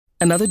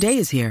Another day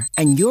is here,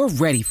 and you're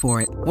ready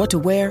for it. What to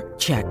wear?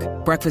 Check.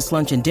 Breakfast,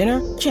 lunch, and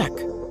dinner? Check.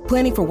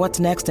 Planning for what's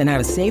next and how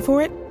to save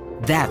for it?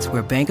 That's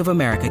where Bank of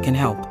America can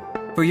help.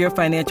 For your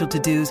financial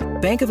to-dos,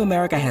 Bank of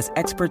America has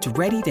experts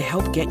ready to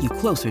help get you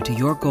closer to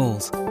your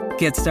goals.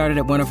 Get started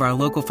at one of our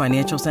local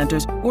financial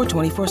centers or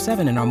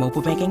 24/7 in our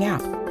mobile banking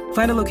app.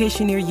 Find a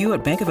location near you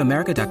at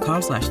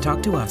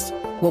bankofamerica.com/talktous.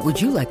 What would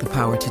you like the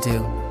power to do?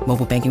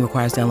 Mobile banking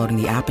requires downloading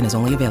the app and is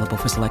only available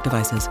for select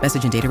devices.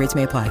 Message and data rates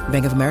may apply.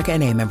 Bank of America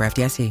N.A., member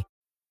FDIC.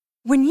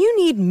 When you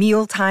need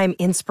mealtime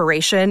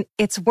inspiration,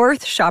 it's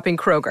worth shopping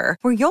Kroger,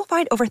 where you'll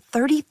find over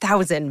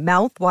 30,000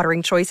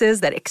 mouth-watering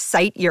choices that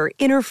excite your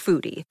inner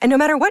foodie. And no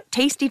matter what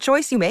tasty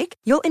choice you make,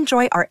 you'll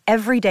enjoy our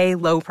everyday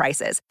low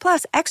prices,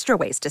 plus extra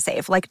ways to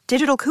save, like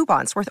digital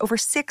coupons worth over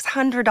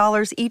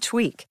 $600 each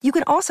week. You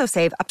can also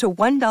save up to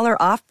 $1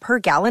 off per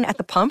gallon at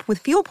the pump with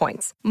fuel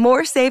points.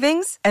 More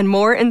savings and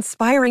more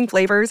inspiring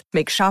flavors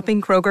make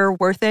shopping Kroger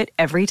worth it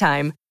every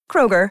time.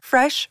 Kroger,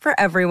 fresh for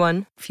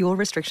everyone. Fuel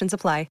restrictions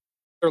apply.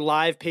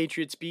 Live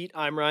Patriots Beat.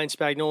 I'm Ryan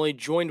Spagnoli.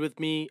 Joined with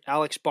me,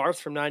 Alex Barth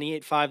from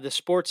 98.5 The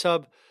Sports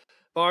Hub.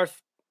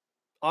 Barth,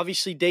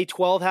 obviously day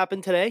 12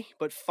 happened today,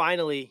 but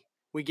finally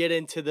we get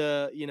into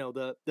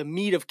the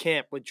meat of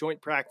camp with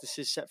joint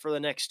practices set for the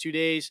next 2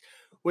 days,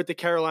 with the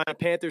Carolina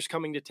Panthers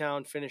coming to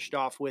town, finished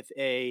off with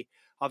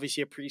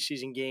obviously a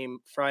preseason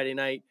game Friday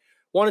night.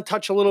 Want to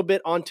touch a little bit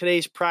on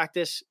today's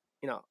practice.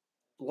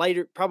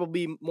 Lighter,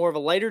 probably more of a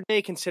lighter day,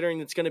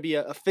 considering it's going to be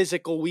a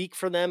physical week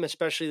for them,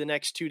 especially the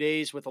next 2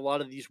 days with a lot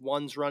of these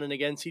ones running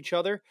against each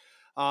other.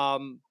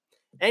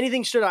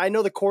 Anything stood out? I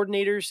know the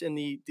coordinators and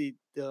the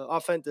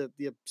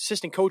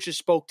assistant coaches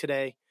spoke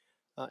today.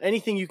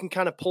 Anything you can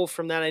kind of pull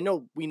from that? I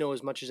know we know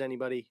as much as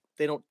anybody.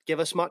 They don't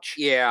give us much.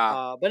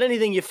 Yeah. But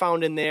anything you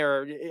found in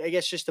there, I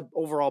guess just the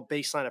overall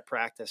baseline of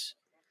practice.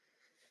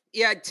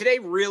 Yeah, today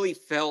really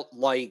felt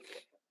like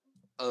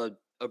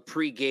a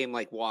pre-game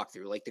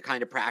walkthrough, like the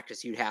kind of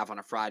practice you'd have on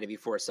a Friday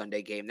before a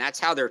Sunday game.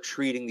 That's how they're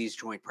treating these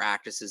joint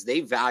practices.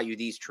 They value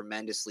these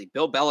tremendously.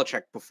 Bill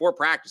Belichick, before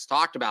practice,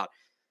 talked about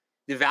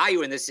the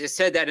value in this. He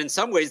said that in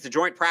some ways the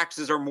joint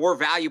practices are more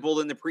valuable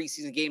than the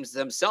preseason games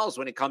themselves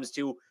when it comes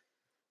to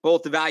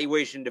both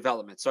evaluation and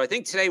development. So I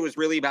think today was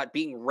really about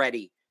being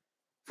ready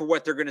for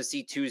what they're going to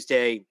see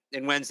Tuesday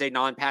and Wednesday,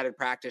 non-padded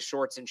practice,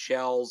 shorts and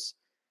shells.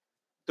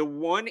 The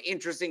one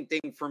interesting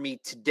thing for me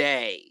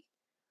today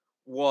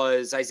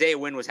was Isaiah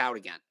Wynn was out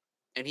again,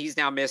 and he's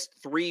now missed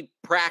 3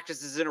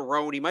 practices in a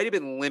row, and he might have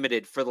been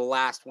limited for the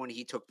last one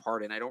he took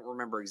part in. I don't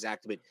remember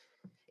exactly, but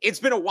it's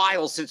been a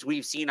while since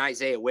we've seen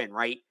Isaiah Wynn,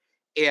 right?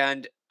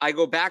 And I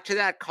go back to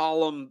that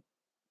column,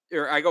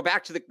 or I go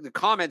back to the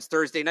comments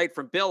Thursday night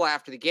from Bill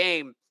after the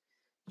game.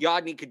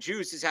 Yodny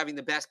Kajus is having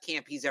the best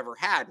camp he's ever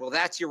had. Well,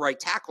 that's your right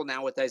tackle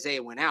now with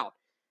Isaiah Wynn out.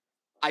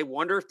 I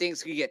wonder if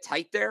things could get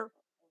tight there.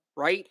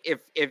 Right?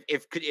 If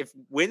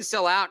Wynn's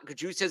still out and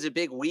Kajus has a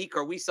big week,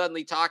 are we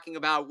suddenly talking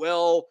about,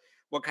 well,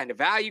 what kind of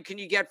value can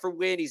you get for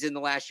Wynn? He's in the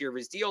last year of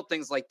his deal,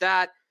 things like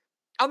that.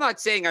 I'm not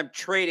saying I'm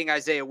trading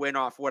Isaiah Wynn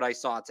off what I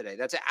saw today.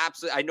 That's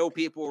absolutely, I know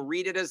people will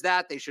read it as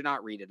that. They should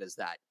not read it as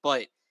that.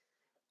 But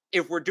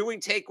if we're doing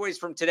takeaways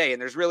from today,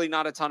 and there's really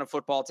not a ton of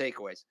football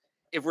takeaways,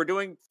 if we're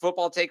doing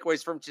football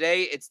takeaways from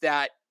today, it's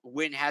that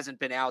Wynn hasn't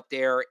been out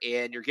there,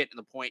 and you're getting to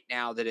the point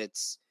now that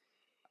it's,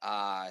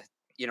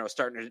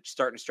 starting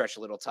to stretch a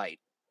little tight.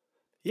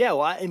 Yeah,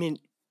 well, I mean,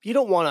 you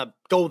don't want to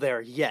go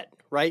there yet,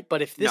 right?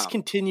 But if this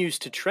continues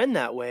to trend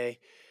that way,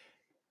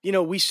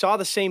 we saw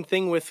the same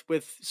thing with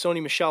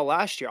Sony Michel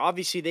last year.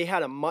 Obviously, they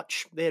had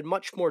much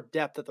more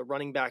depth at the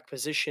running back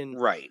position,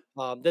 right?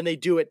 Than they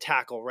do at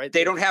tackle, right?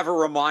 They don't have a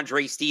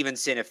Ramondre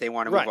Stevenson if they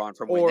want to move on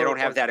from Wynn. They don't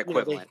have that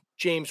equivalent.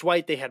 James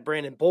White, they had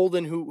Brandon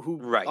Bolden, who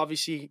right.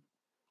 obviously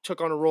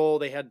took on a role.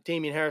 They had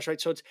Damian Harris,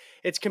 right? So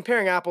it's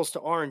comparing apples to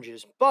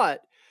oranges,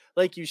 but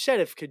like you said,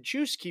 if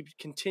Kajus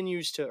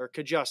continues to, or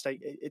Kajust,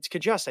 it's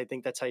Kajust. I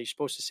think that's how you're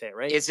supposed to say it,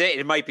 right?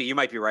 It might be. You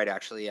might be right,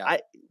 actually. Yeah.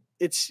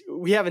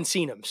 We haven't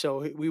seen him,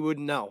 so we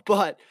wouldn't know.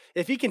 But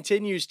if he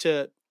continues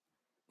to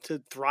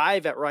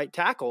thrive at right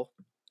tackle,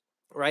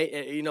 right?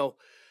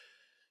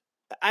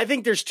 I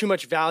think there's too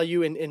much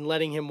value in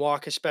letting him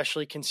walk,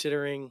 especially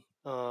considering,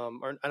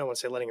 or I don't want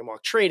to say letting him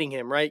walk, trading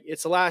him, right?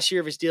 It's the last year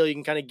of his deal. You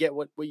can kind of get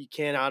what you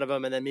can out of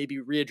him, and then maybe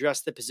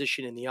readdress the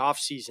position in the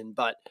offseason.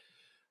 But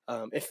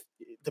if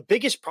the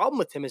biggest problem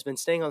with him has been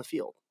staying on the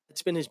field,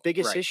 it's been his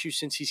biggest issue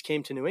since he's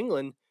came to New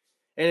England,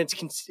 and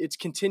it's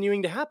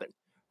continuing to happen,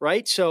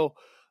 right? So,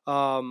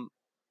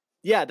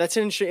 that's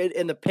an interesting.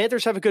 And the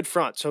Panthers have a good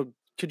front, so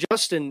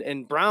Justin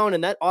and Brown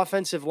and that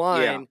offensive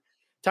line,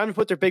 time to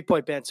put their big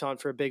boy pants on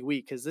for a big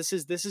week, because this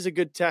is a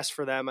good test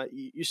for them.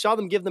 You saw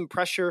them give them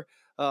pressure,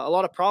 a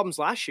lot of problems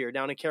last year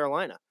down in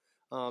Carolina,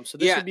 so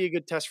this would be a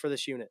good test for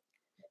this unit.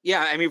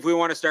 Yeah, I mean, if we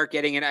want to start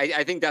getting in,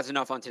 I think that's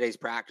enough on today's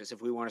practice.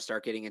 If we want to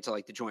start getting into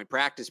the joint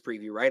practice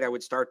preview, right, I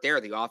would start there,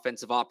 the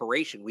offensive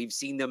operation. We've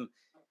seen them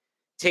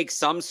take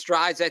some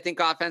strides, I think,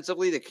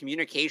 offensively. The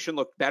communication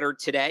looked better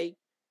today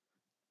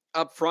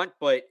up front,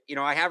 but,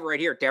 I have it right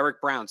here. Derek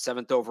Brown,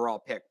 7th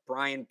overall pick.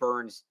 Brian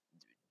Burns,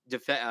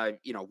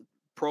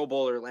 Pro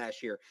Bowler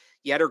last year.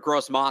 Yetur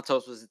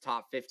Gross-Matos was a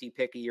top 50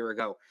 pick a year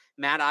ago.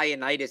 Matt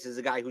Ioannidis is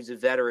a guy who's a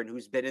veteran,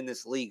 who's been in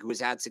this league, who has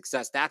had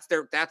success. That's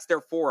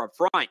their four up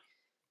front.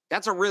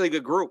 That's a really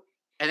good group.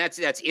 And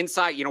that's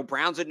inside,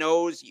 Brown's a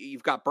nose.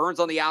 You've got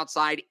Burns on the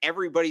outside.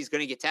 Everybody's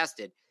going to get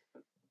tested.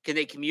 Can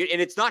they commute? And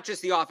it's not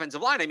just the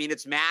offensive line. I mean,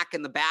 it's Mac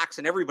and the backs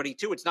and everybody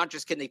too. It's not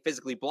just can they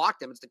physically block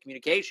them. It's the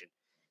communication.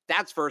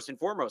 That's first and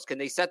foremost. Can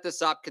they set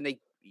this up? Can they,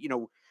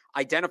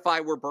 identify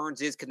where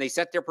Burns is? Can they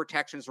set their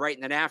protections right?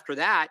 And then after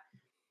that,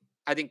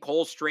 I think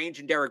Cole Strange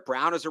and Derek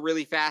Brown is a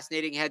really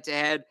fascinating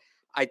head-to-head.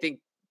 I think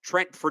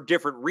Trent, for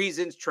different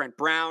reasons, Trent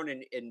Brown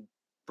and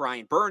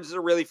Brian Burns is a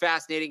really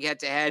fascinating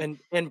head-to-head.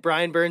 And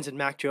Brian Burns and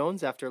Mac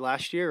Jones after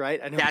last year, right?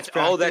 I know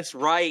that's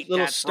right.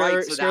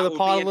 Stir the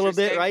pot a little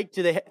bit, right?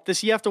 Does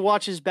he have to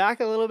watch his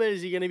back a little bit?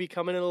 Is he going to be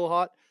coming in a little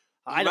hot?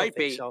 I don't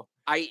think so.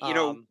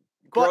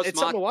 But it's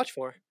something to watch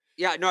for.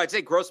 Yeah, no, I'd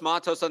say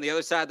Gross-Matos on the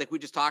other side, like we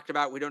just talked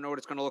about. We don't know what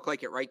it's going to look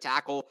like at right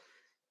tackle.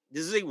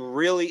 This is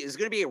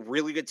going to be a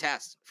really good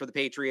test for the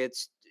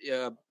Patriots.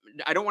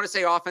 I don't want to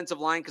say offensive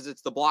line because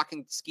it's the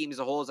blocking scheme as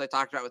a whole, as I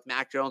talked about with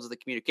Mac Jones and the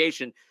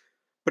communication.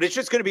 But it's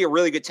just going to be a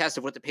really good test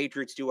of what the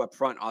Patriots do up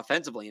front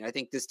offensively. And I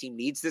think this team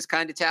needs this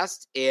kind of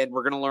test, and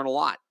we're going to learn a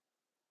lot.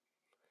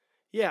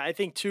 Yeah, I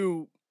think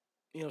too,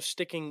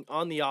 sticking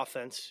on the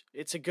offense,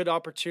 it's a good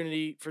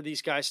opportunity for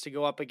these guys to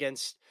go up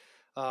against,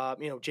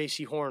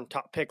 J.C. Horn,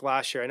 top pick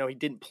last year. I know he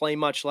didn't play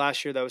much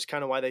last year. That was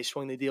kind of why they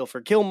swung the deal for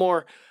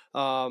Gilmore.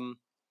 But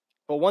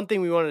one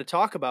thing we wanted to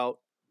talk about,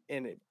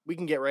 and we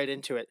can get right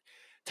into it,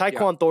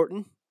 Tyquan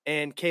Thornton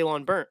and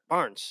Kalen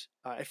Barnes.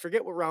 I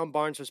forget what round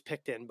Barnes was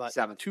picked in, but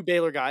 7th. Two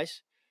Baylor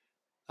guys.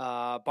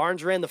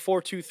 Barnes ran the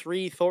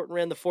 4.23. Thornton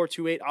ran the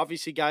 4.28.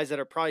 Obviously, guys that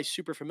are probably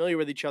super familiar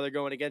with each other,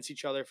 going against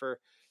each other for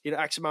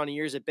X amount of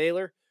years at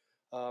Baylor.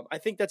 I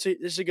think this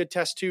is a good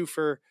test too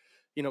for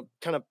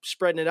kind of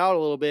spreading it out a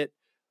little bit.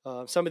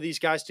 Some of these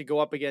guys to go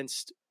up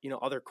against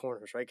other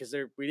corners, right? Because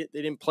they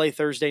didn't play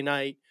Thursday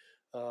night,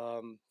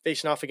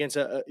 facing off against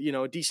a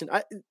decent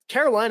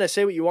Carolina.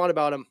 Say what you want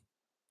about them,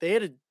 they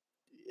had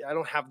I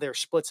don't have their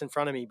splits in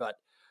front of me, but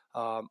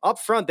up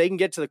front they can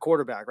get to the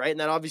quarterback, right? And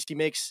that obviously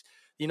makes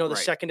the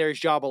secondary's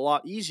job a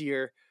lot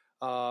easier.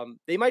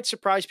 They might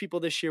surprise people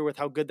this year with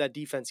how good that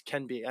defense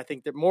can be. I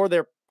think that more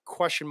their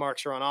question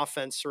marks are on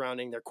offense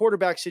surrounding their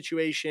quarterback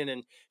situation,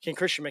 and can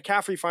Christian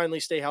McCaffrey finally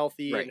stay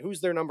healthy, and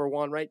who's their number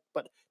one, right?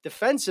 But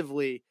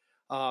defensively,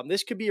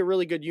 this could be a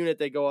really good unit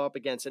they go up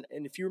against. And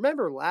if you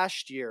remember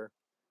last year,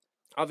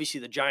 obviously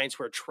the Giants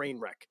were a train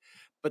wreck,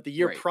 but the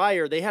year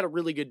prior they had a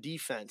really good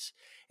defense.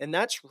 And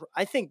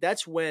I think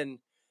that's when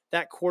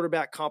that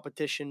quarterback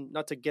competition,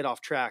 not to get off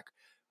track,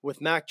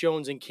 with Mac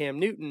Jones and Cam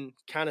Newton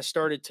kind of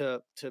started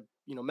to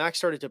Mac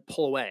started to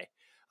pull away.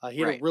 He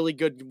had a really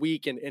good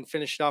week and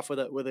finished off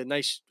with a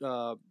nice,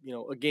 a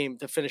game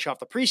to finish off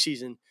the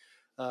preseason.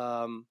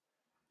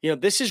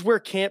 This is where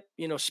camp,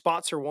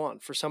 spots are won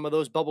for some of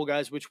those bubble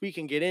guys, which we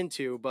can get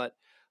into, but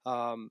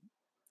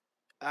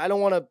I don't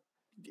want to,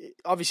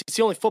 obviously it's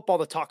the only football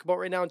to talk about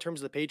right now in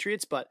terms of the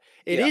Patriots, but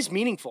it is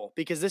meaningful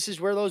because this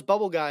is where those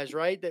bubble guys,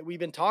 right, that we've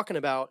been talking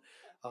about,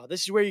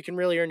 this is where you can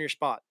really earn your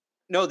spot.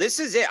 No, this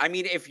is it. I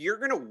mean, if you're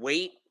going to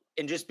wait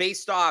and just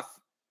based off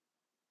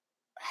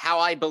how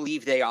I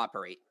believe they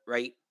operate,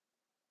 right?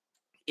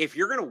 If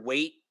you're going to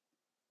wait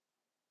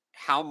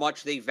how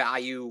much they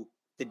value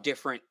the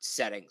different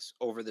settings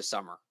over the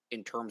summer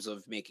in terms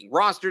of making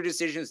roster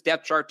decisions,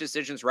 depth chart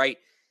decisions, right?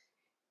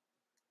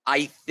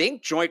 I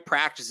think joint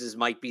practices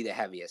might be the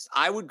heaviest.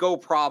 I would go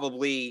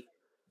probably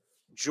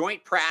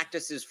joint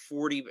practices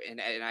 40,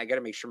 and I got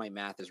to make sure my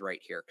math is right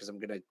here because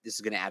this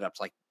is going to add up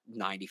to like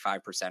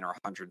 95% or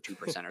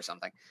 102% or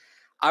something.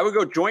 I would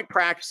go joint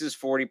practices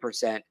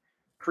 40%.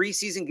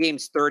 Preseason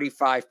games,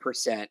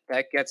 35%.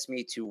 That gets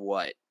me to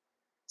what?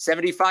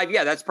 75?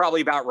 Yeah, that's probably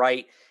about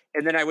right.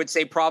 And then I would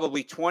say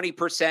probably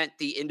 20%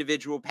 the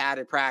individual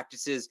padded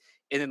practices,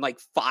 and then like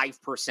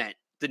 5%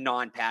 the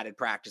non-padded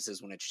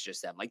practices when it's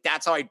just them. Like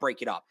that's how I'd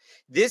break it up.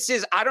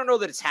 I don't know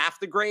that it's half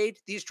the grade,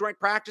 these joint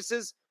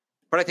practices,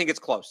 but I think it's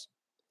close.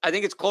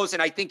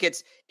 And I think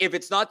if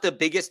it's not the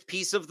biggest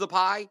piece of the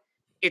pie,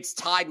 it's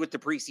tied with the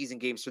preseason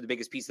games for the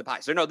biggest piece of the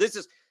pie. So no, this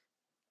is,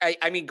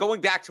 I mean,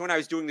 going back to when I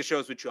was doing the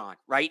shows with John,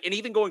 right? And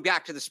even going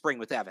back to the spring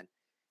with Evan,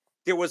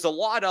 there was a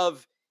lot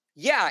of,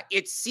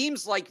 it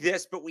seems like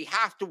this, but we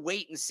have to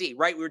wait and see,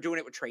 right? We were doing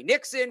it with Trey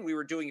Nixon. We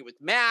were doing it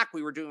with Mac.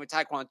 We were doing it with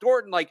Tyquan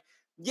Thornton. Like,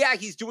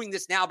 he's doing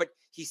this now, but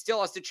he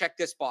still has to check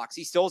this box.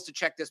 He still has to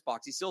check this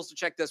box. He still has to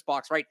check this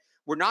box, right?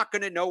 We're not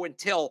going to know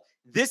until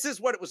this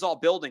is what it was all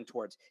building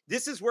towards.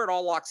 This is where it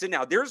all locks in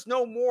now. There's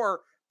no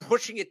more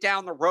pushing it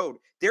down the road.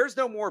 There's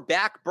no more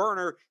back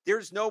burner.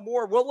 There's no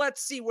more, well,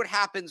 let's see what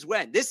happens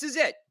when. This is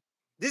it.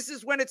 This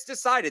is when it's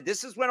decided.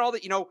 This is when all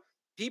the,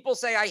 people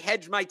say I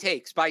hedge my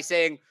takes by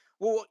saying,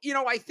 well,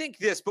 I think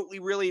this, but we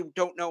really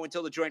don't know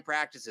until the joint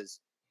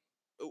practices.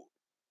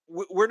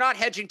 We're not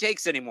hedging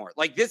takes anymore.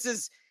 Like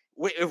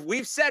if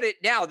we've said it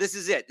now, this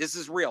is it. This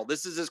is real.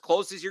 This is as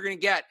close as you're going to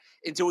get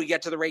until we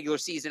get to the regular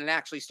season and it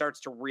actually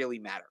starts to really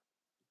matter.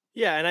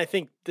 Yeah, and I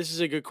think this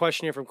is a good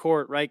question here from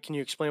Court, right? Can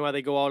you explain why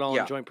they go out all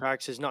Yeah. in joint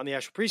practices, not in the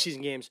actual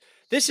preseason games?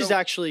 This is So-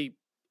 actually,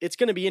 it's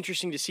going to be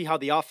interesting to see how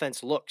the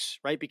offense looks,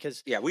 right?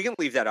 Because Yeah, we can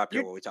leave that up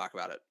here You're- when we talk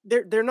about it.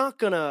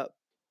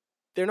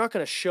 they're not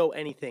gonna show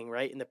anything,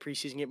 right, in the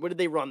preseason game. What did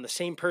they run? The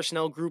same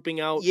personnel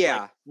grouping out,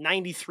 Yeah.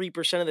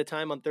 93% of the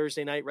time on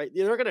Thursday night, right?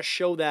 They're gonna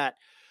show that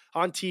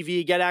on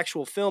TV, get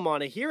actual film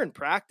on it. Here in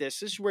practice,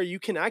 this is where you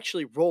can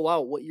actually roll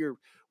out what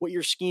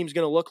your scheme's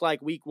gonna look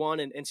like week one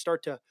and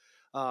start to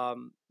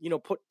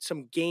put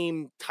some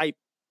game type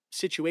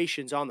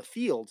situations on the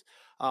field.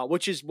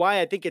 Which is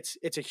why I think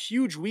it's a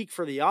huge week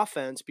for the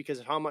offense because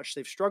of how much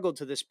they've struggled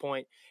to this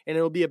point, and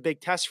it'll be a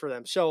big test for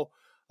them. So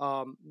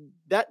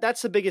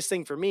that's the biggest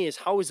thing for me is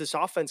how is this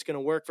offense going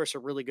to work versus a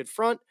really good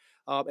front,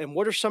 and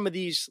what are some of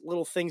these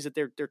little things that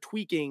they're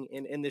tweaking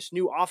in this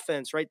new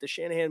offense, right? The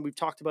Shanahan, we've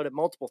talked about it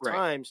multiple Right.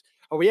 times.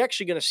 Are we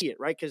actually going to see it,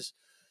 right? Because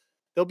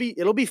it'll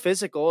be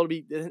physical.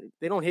 They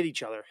don't hit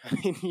each other. I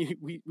mean,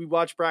 we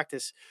watch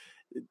practice.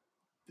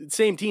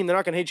 Same team, they're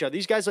not going to hit each other.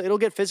 These guys, it'll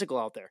get physical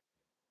out there.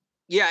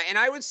 Yeah, and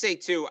I would say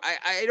too,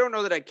 I don't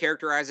know that I'd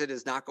characterize it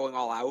as not going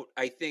all out.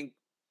 I think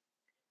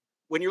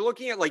when you're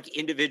looking at like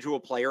individual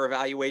player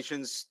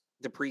evaluations,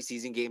 the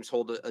preseason games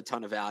hold a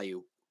ton of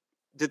value.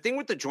 The thing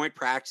with the joint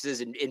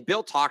practices, and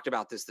Bill talked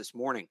about this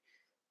morning,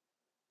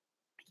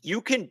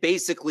 you can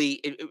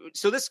basically,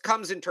 so this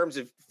comes in terms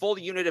of full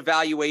unit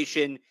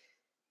evaluation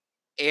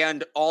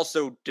and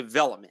also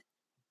development.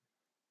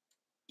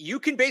 You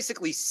can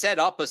basically set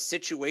up a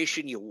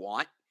situation you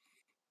want,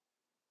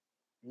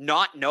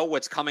 not know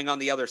what's coming on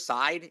the other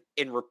side,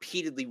 and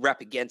repeatedly rep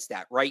against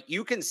that, right?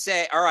 You can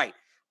say, all right,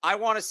 I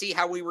want to see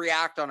how we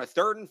react on a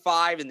 3rd and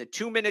 5 in the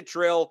 2-minute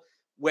drill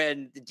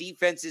when the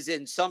defense is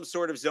in some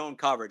sort of zone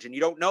coverage. And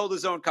you don't know the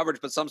zone coverage,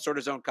 but some sort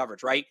of zone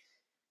coverage, right?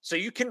 So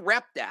you can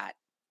rep that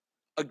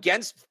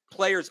against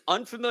players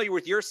unfamiliar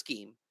with your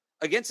scheme,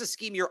 against a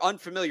scheme you're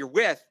unfamiliar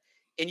with,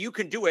 and you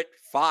can do it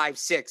 5,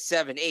 6,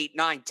 7, 8,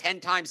 9, 10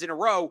 times in a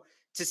row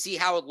to see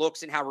how it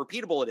looks and how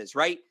repeatable it is,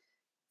 right?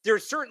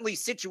 There's certainly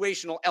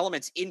situational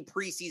elements in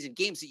preseason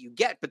games that you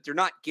get, but they're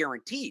not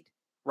guaranteed,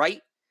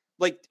 right?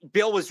 Like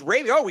Bill was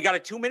raving, oh, we got a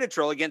 2-minute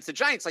drill against the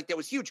Giants. Like that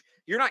was huge.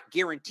 You're not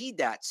guaranteed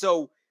that.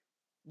 So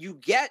you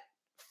get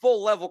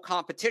full level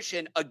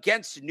competition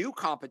against new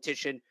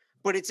competition,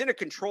 but it's in a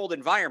controlled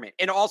environment.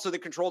 And also the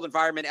controlled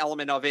environment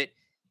element of it,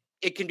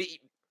 it can be,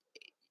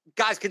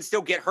 guys can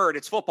still get hurt.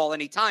 It's football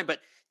anytime, but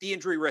the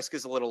injury risk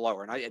is a little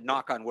lower. And I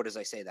knock on wood as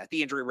I say that.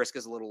 The injury risk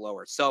is a little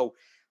lower. So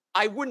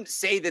I wouldn't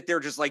say that they're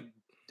just like,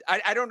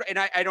 I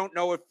don't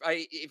know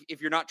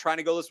if you're not trying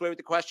to go this way with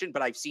the question,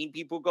 but I've seen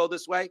people go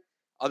this way.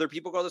 Other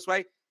people go this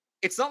way.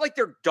 It's not like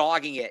they're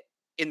dogging it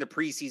in the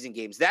preseason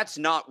games. That's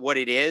not what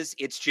it is.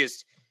 It's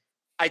just,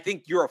 I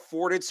think you're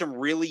afforded some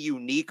really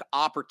unique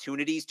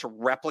opportunities to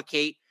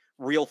replicate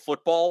real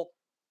football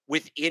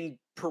within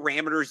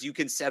parameters you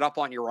can set up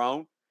on your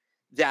own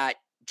that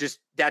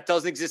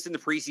doesn't exist in the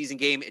preseason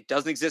game. It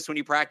doesn't exist when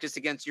you practice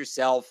against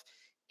yourself.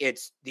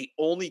 It's the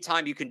only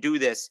time you can do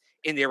this,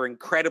 and they're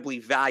incredibly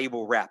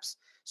valuable reps.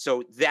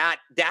 So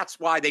that's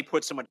why they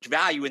put so much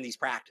value in these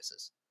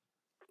practices.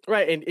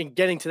 Right, and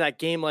getting to that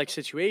game-like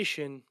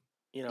situation,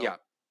 Yeah.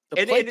 the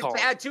And play it's call.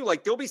 bad too.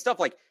 Like there'll be stuff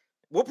like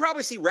we'll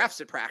probably see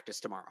refs at practice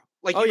tomorrow.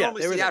 Like Oh, you yeah,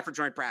 normally they were see there. that for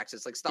joint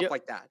practice, like stuff Yep.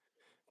 like that.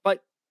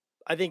 But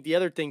I think the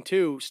other thing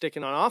too,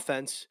 sticking on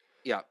offense,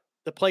 Yeah.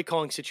 the play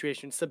calling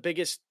situation, it's the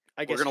biggest,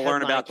 I guess, gonna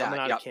learn headline about coming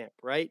that, out yep. of camp,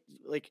 right?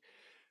 Like,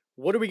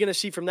 what are we going to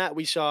see from that?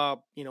 We saw,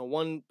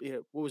 what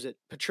was it?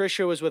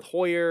 Patricia was with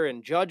Hoyer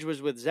and Judge was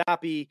with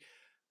Zappi.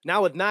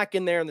 Now with Mack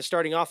in there in the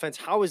starting offense,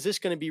 how is this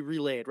going to be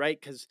relayed, right?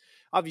 Because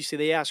obviously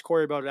they asked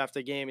Corey about it after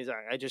the game. He's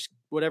like, I just,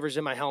 whatever's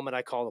in my helmet,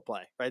 I call the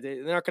play, right?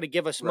 They're not going to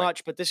give us Right.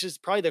 much, but this is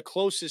probably the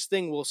closest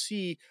thing we'll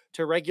see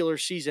to regular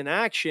season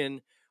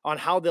action on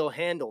how they'll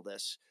handle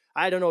this.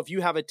 I don't know if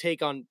you have a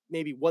take on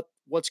maybe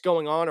what's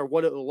going on or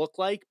what it will look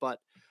like, but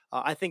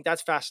I think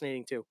that's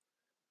fascinating too.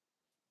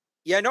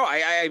 Yeah, no,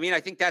 I mean, I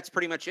think that's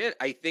pretty much it.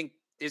 I think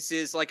this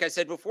is, like I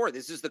said before,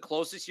 this is the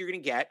closest you're going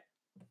to get,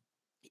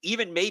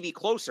 even maybe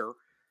closer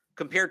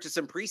compared to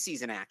some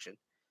preseason action.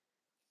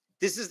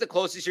 This is the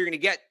closest you're going to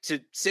get to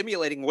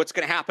simulating what's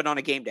going to happen on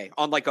a game day,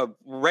 on like a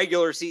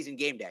regular season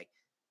game day.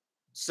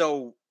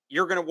 So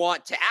you're going to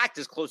want to act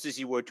as close as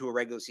you would to a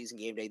regular season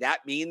game day.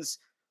 That means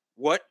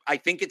what I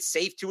think it's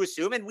safe to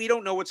assume, and we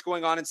don't know what's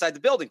going on inside the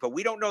building, but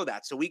we don't know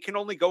that. So we can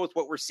only go with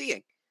what we're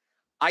seeing.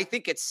 I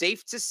think it's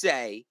safe to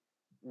say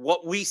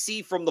what we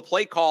see from the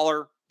play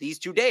caller these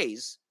 2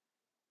 days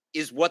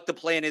is what the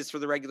plan is for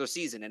the regular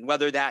season. And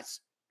whether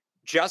that's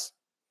just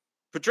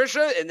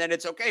Patricia and then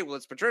it's okay, well,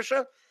 it's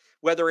Patricia,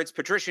 whether it's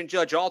Patricia and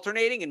Judge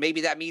alternating, and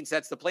maybe that means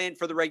that's the plan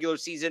for the regular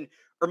season,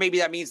 or maybe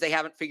that means they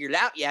haven't figured it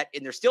out yet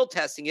and they're still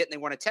testing it and they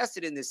want to test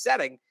it in this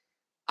setting.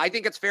 I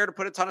think it's fair to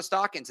put a ton of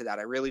stock into that.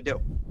 I really do.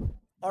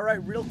 All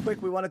right, real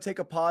quick, we want to take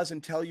a pause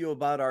and tell you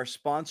about our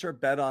sponsor,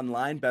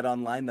 BetOnline.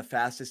 BetOnline, the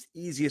fastest,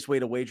 easiest way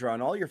to wager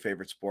on all your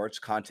favorite sports,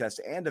 contests,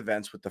 and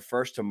events with the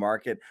first to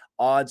market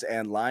odds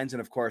and lines.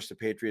 And of course, the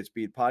Patriots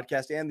Beat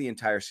podcast and the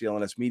entire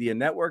CLNS Media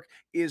Network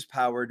is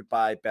powered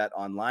by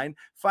BetOnline.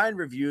 Find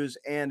reviews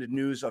and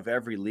news of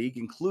every league,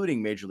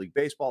 including Major League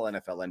Baseball,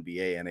 NFL,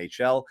 NBA,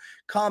 NHL,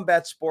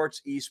 combat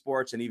sports,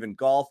 esports, and even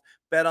golf.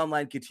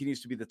 BetOnline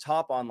continues to be the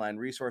top online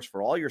resource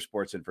for all your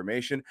sports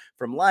information,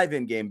 from live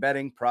in-game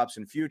betting, props,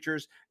 and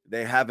futures.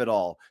 They have it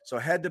all. So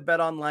head to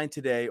BetOnline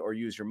today or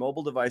use your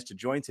mobile device to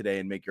join today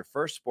and make your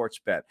first sports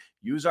bet.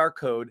 Use our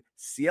code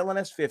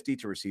CLNS50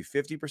 to receive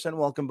 50%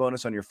 welcome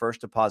bonus on your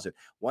first deposit.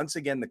 Once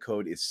again, the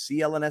code is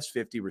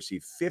CLNS50.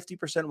 Receive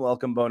 50%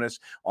 welcome bonus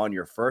on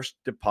your first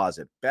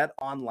deposit.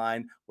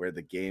 BetOnline, where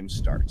the game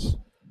starts.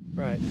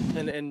 Right.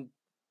 And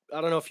I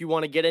don't know if you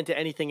want to get into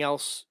anything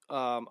else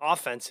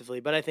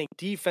offensively, but I think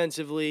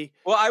defensively.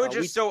 Well, I would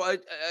just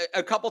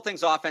a couple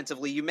things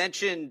offensively. You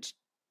mentioned.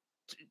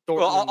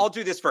 Thornton. Well, I'll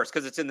do this first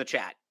because it's in the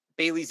chat.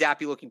 Bailey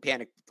Zappi looking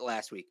panicked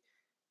last week.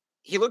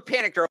 He looked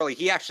panicked early.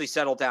 He actually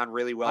settled down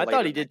really well. I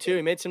thought he did too.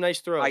 He made some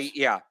nice throws.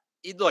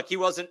 Look, he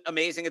wasn't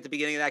amazing at the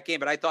beginning of that game,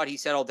 but I thought he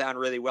settled down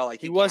really well. I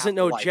think he wasn't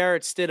no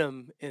Jarrett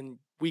Stidham in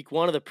week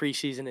 1 of the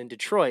preseason in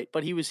Detroit,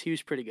 but he was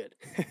pretty good.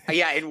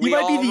 And he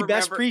might be the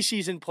best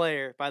preseason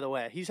player, by the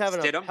way. He's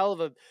having Stidham? a hell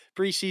of a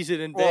preseason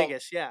in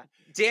Vegas. Yeah.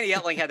 Danny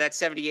Etling had that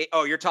 78.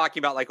 Oh, you're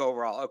talking about like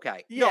overall.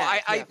 Okay. Yeah, no,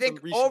 I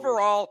think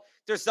overall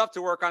there's stuff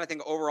to work on. I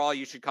think overall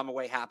you should come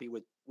away happy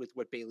with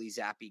what Bailey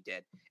Zappi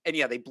did. And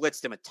yeah, they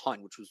blitzed him a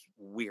ton, which was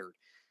weird.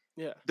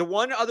 Yeah. The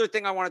one other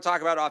thing I want to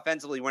talk about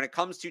offensively when it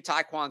comes to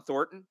Tyquan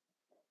Thornton.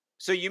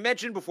 So you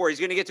mentioned before he's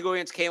going to get to go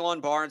against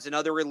Kalen Barnes,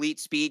 another elite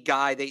speed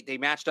guy. They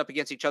matched up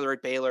against each other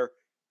at Baylor.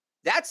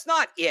 That's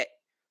not it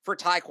for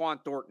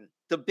Tyquan Thornton.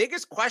 The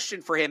biggest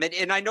question for him,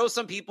 and I know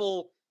some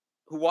people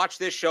who watch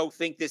this show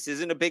think this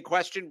isn't a big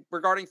question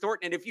regarding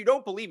Thornton, and if you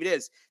don't believe it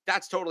is,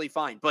 that's totally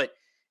fine. But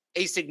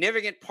a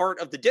significant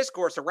part of the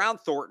discourse around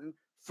Thornton,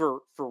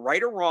 for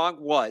right or wrong,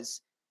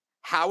 was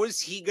how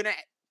is he going to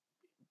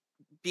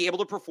be able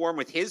to perform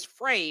with his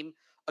frame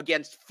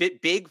against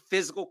big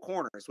physical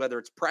corners, whether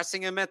it's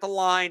pressing him at the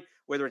line,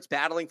 whether it's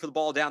battling for the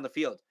ball down the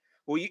field.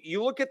 Well,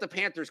 you look at the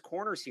Panthers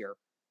corners here.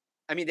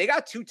 I mean, they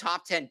got 2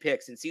 top 10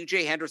 picks in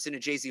CJ Henderson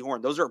and JC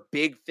Horn. Those are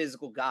big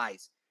physical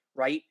guys,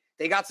 right?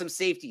 They got some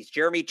safeties.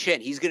 Jeremy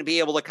Chin, he's going to be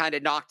able to kind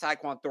of knock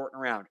Tyquan Thornton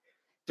around.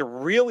 The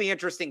really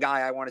interesting guy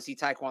I want to see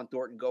Tyquan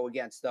Thornton go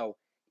against, though,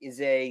 is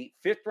a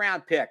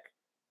 5th-round pick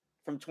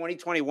from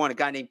 2021, a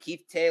guy named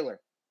Keith Taylor,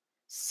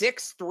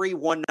 6'3",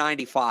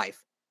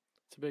 195.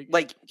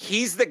 Like,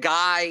 he's the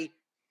guy.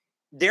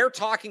 They're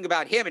talking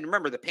about him. And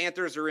remember, the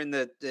Panthers are in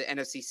the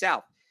NFC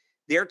South.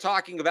 They're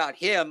talking about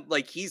him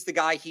like he's the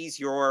guy. He's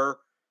your,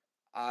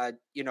 why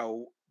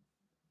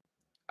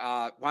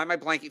am I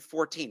blanking?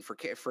 14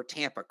 for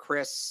Tampa.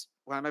 Chris,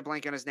 why am I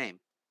blanking on his name?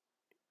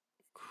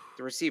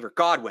 The receiver,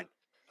 Godwin.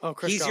 Oh,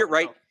 Chris He's Godwin. your,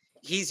 right?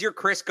 He's your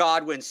Chris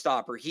Godwin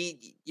stopper.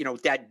 He,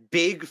 that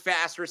big,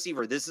 fast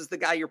receiver. This is the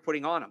guy you're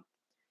putting on him.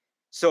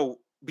 So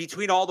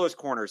between all those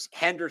corners,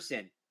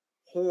 Henderson,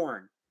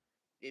 Horn,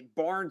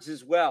 Barnes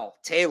as well,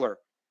 Taylor.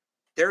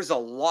 There's a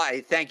lot.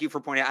 Thank you for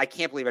pointing out. I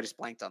can't believe I just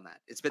blanked on that.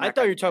 It's been. I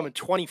thought you were talking about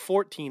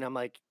 2014. I'm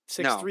like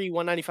 6'3",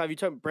 195. You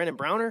talking Brandon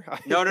Browner?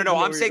 No.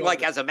 I'm saying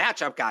like as a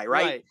matchup guy,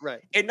 right?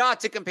 Right. And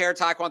not to compare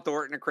Tyquan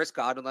Thornton and Chris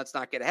Godwin. Let's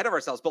not get ahead of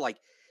ourselves. But like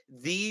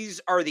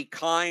these are the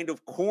kind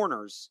of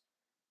corners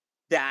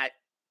that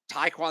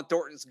Tyquan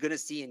Thornton's going to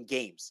see in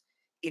games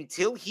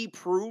until he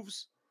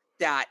proves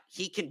that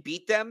he can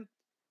beat them.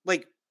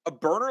 Like a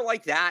burner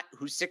like that,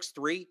 who's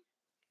 6'3".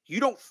 You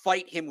don't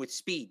fight him with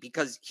speed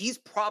because he's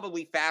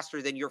probably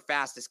faster than your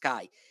fastest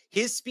guy.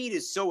 His speed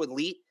is so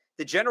elite.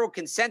 The general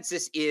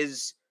consensus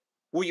is,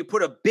 will you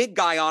put a big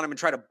guy on him and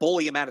try to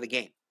bully him out of the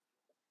game?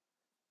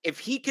 If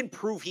he can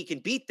prove he can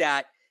beat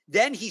that,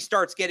 then he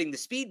starts getting the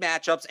speed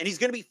matchups, and he's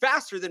going to be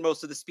faster than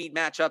most of the speed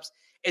matchups.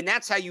 And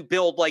that's how you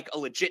build like a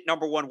legit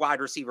number 1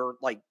 wide receiver,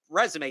 like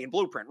resume and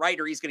blueprint, right?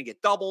 Or he's going to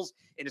get doubles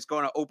and it's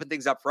going to open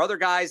things up for other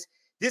guys.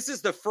 This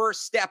is the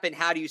first step in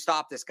how do you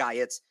stop this guy?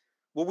 It's,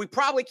 well, we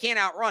probably can't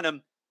outrun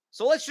him,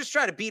 so let's just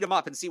try to beat him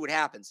up and see what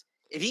happens.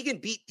 If he can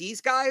beat these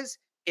guys,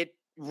 it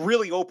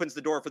really opens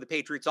the door for the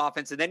Patriots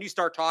offense, and then you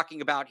start talking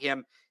about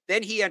him.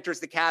 Then he enters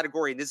the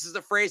category, and this is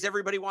the phrase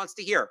everybody wants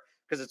to hear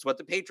because it's what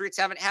the Patriots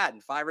haven't had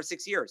in 5 or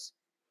 6 years.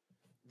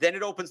 Then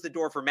it opens the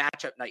door for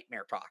matchup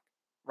nightmare talk,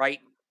 right?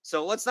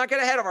 So let's not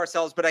get ahead of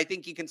ourselves, but I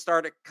think you can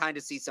start to kind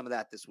of see some of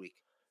that this week.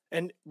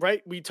 And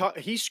right,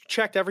 he's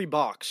checked every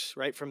box,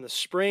 right? From the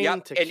spring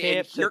to camp.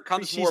 And here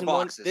comes more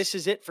boxes. This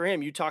is it for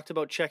him. You talked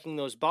about checking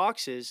those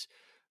boxes.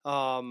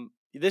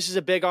 This is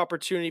a big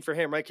opportunity for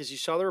him, right? Because you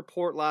saw the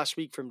report last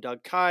week from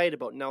Doug Kyed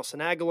about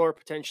Nelson Aguilar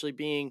potentially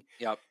being,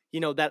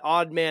 that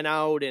odd man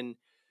out. And,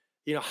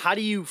 how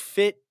do you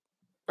fit,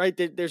 right?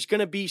 There's going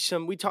to be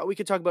some, we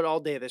could talk about all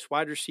day, this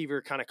wide receiver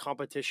kind of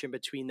competition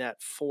between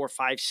that 4,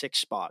 5, 6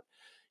 spot.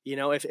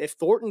 If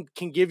Thornton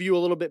can give you a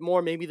little bit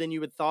more maybe than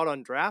you had thought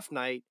on draft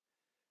night,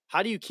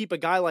 how do you keep a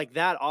guy like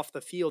that off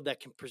the field that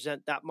can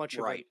present that much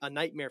of Right. a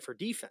nightmare for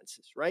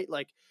defenses, right?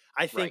 Like,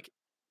 I think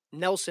Right.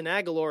 Nelson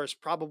Aguilar is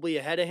probably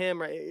ahead of him,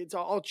 right? It's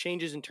all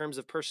changes in terms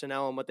of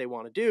personnel and what they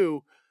want to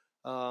do.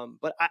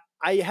 But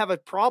I have a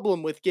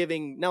problem with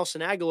giving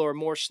Nelson Aguilar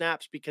more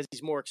snaps because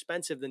he's more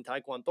expensive than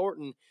Tyquan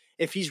Thornton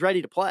if he's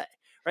ready to play,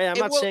 right? I'm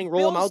not saying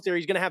roll him out there.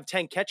 He's going to have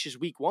 10 catches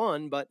week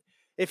 1, but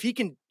if he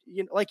can,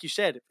 like you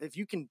said, if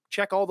you can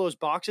check all those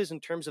boxes in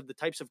terms of the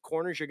types of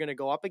corners you're going to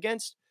go up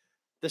against,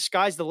 the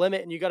sky's the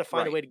limit, and you got to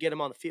find a way to get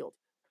him on the field.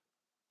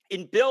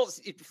 In Bill's,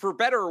 for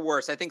better or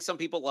worse, I think some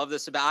people love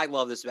this about, I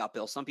love this about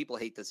Bill. Some people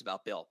hate this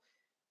about Bill.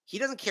 He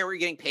doesn't care where you're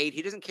getting paid.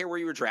 He doesn't care where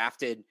you were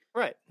drafted.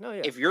 Right. No,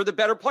 yeah. If you're the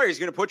better player, he's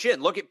going to put you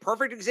in. Look at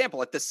perfect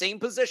example at the same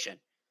position.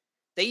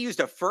 They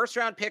used a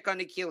first-round pick on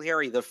N'Keal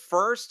Harry, the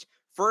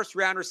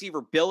first-round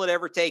receiver Bill had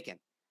ever taken.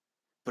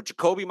 But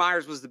Jacoby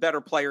Myers was the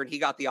better player, and he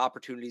got the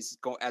opportunities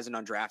as an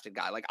undrafted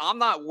guy. Like, I'm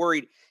not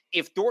worried.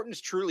 If Thornton's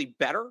truly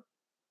better,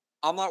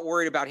 I'm not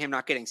worried about him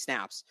not getting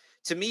snaps.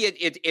 To me,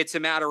 it's a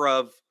matter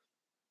of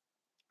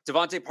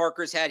Devontae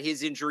Parker's had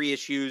his injury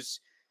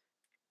issues.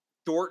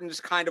 Thornton's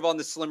kind of on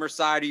the slimmer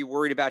side. Are you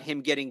worried about him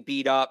getting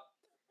beat up?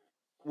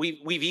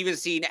 We've even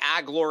seen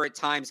Aguilar at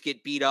times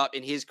get beat up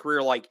in his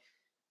career. Like,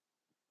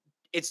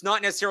 it's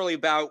not necessarily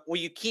about, well,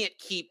 you can't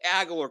keep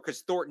Aguilar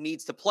because Thornton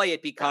needs to play.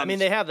 It becomes, I mean,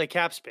 they have the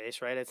cap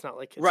space, right? It's not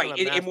like, it's right. not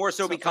It more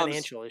so becomes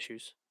financial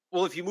issues.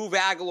 Well, if you move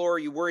Aguilar,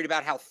 you're worried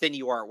about how thin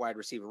you are at wide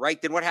receiver,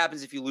 right? Then what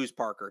happens if you lose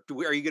Parker?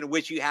 Are you going to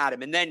wish you had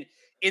him? And then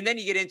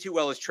you get into,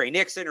 well, is Trey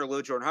Nixon or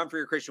Lil Jordan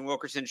Humphrey or Christian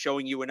Wilkerson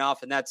showing you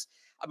enough? And that's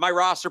my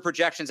roster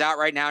projections out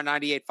right now,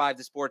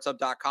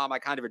 98.5thesportshub.com. I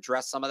kind of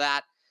address some of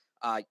that.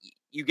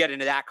 You get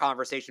into that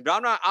conversation,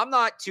 but I'm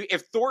not too,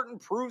 if Thornton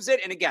proves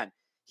it. And again,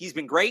 he's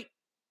been great.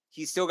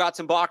 He's still got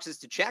some boxes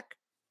to check.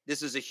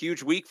 This is a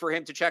huge week for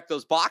him to check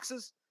those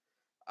boxes.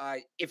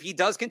 If he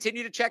does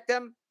continue to check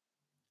them,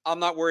 I'm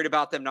not worried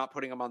about them not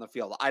putting him on the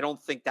field. I don't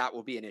think that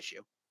will be an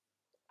issue.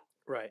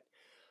 Right.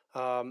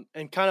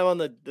 And kind of on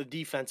the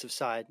defensive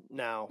side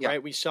now,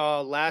 right? We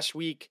saw last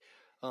week,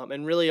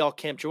 and really all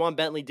camp, Jawan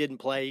Bentley didn't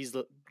play.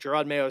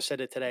 Gerard Mayo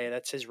said it today.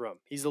 That's his room.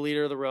 He's the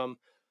leader of the room.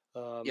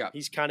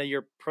 He's kind of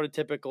your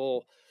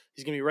prototypical,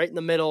 he's going to be right in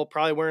the middle,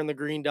 probably wearing the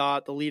green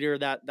dot, the leader of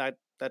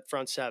that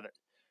front seven.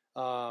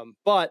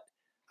 But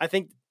I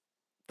think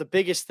the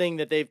biggest thing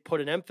that they've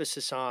put an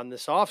emphasis on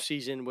this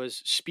offseason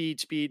was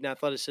speed, and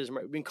athleticism.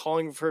 We've been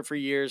calling for it for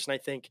years, and I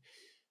think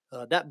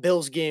that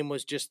Bills game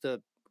was just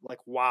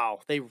wow,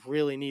 they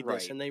really need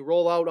this. And they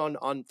roll out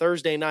on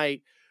Thursday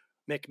night,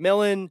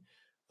 McMillan,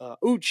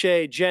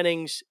 Uche,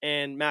 Jennings,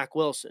 and Mac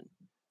Wilson.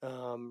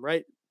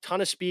 Right?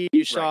 Ton of speed.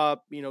 You saw,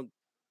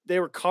 they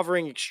were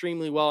covering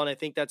extremely well, and I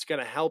think that's going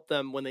to help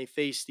them when they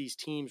face these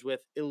teams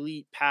with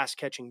elite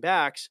pass-catching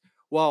backs.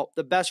 Well,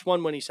 the best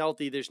one when he's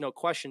healthy, there's no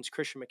questions,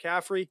 Christian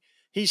McCaffrey.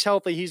 He's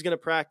healthy. He's going to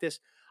practice.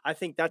 I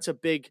think that's a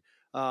big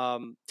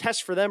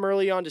test for them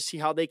early on to see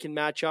how they can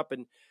match up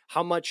and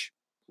how much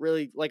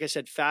really, like I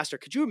said, faster.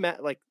 Could you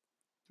imagine,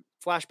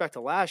 flashback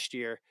to last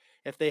year,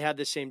 if they had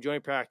the same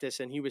joint practice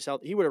and he was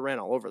healthy, he would have ran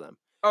all over them.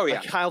 Oh,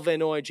 yeah. Kyle Van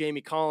Noy,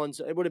 Jamie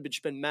Collins, it would have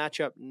just been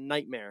matchup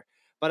nightmare.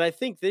 But I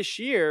think this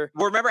year,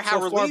 well, remember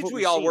how relieved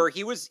we all were.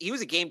 He was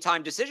a game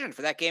time decision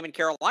for that game in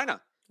Carolina.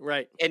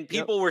 Right. And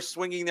people were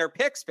swinging their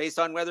picks based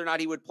on whether or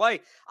not he would play.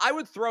 I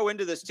would throw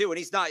into this too. And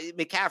he's not,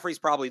 McCaffrey's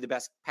probably the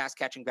best pass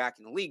catching back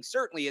in the league.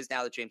 Certainly is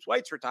now that James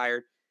White's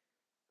retired.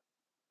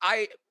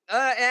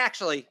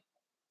 Actually,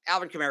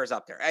 Alvin Kamara's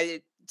up there.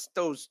 It's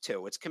those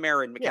two. It's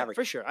Kamara and McCaffrey. Yeah,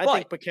 for sure. I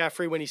think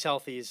McCaffrey, when he's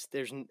healthy,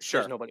 there's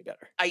nobody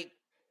better.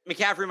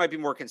 McCaffrey might be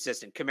more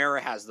consistent.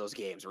 Kamara has those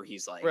games where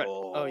he's like,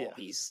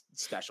 he's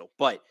special.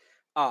 But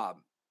Chuba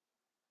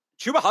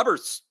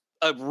Hubbard's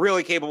a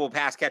really capable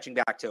pass catching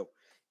back too.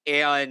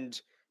 And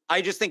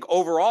I just think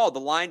overall, the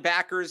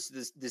linebackers,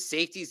 the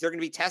safeties, they're going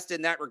to be tested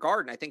in that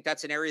regard. And I think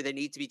that's an area they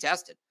need to be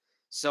tested.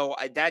 So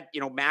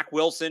Mac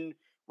Wilson,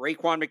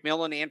 Raekwon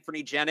McMillan,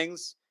 Anthony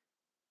Jennings,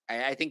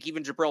 I think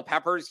even Jabril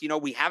Peppers,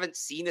 we haven't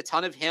seen a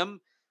ton of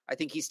him. I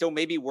think he's still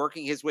maybe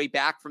working his way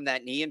back from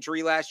that knee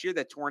injury last year,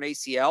 that torn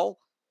ACL.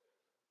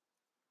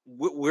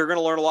 We're going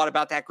to learn a lot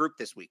about that group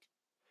this week.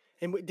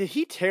 And did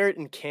he tear it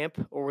in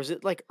camp, or was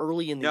it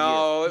early in the year?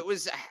 No, it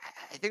was,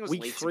 I think it was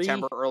late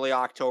September, early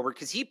October,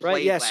 because he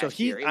played last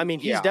year.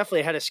 He's definitely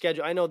ahead of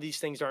schedule. I know these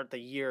things aren't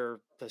the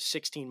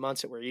 16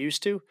 months that we're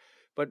used to,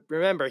 but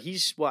remember,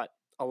 he's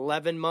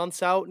 11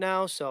 months out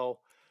now, so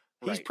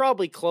he's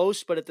probably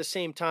close, but at the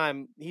same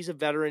time, he's a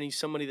veteran. He's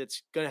somebody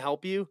that's going to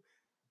help you.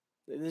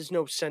 There's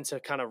no sense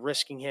of kind of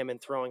risking him and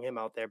throwing him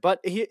out there, but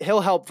he'll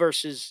help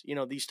versus,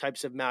 these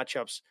types of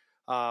matchups.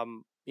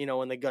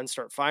 When the guns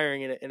start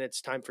firing and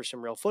it's time for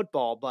some real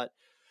football. But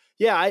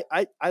yeah,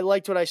 I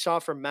liked what I saw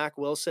from Mac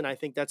Wilson. I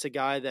think that's a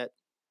guy that,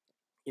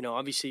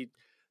 obviously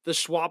the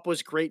swap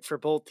was great for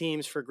both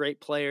teams, for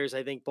great players.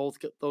 I think both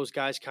those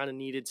guys kind of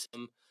needed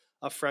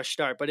a fresh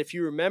start. But if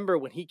you remember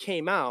when he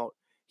came out,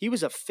 he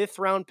was a 5th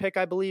round pick,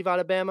 I believe, out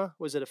of Bama.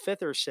 Was it a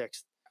 5th or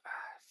 6th?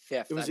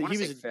 5th. He was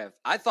 5th.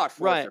 I thought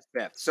 4th or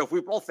 5th. So if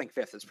we both think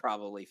 5th, it's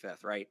probably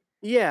 5th, right?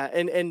 Yeah.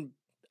 And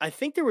I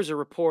think there was a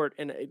report,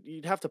 and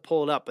you'd have to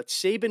pull it up, but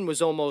Saban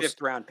was almost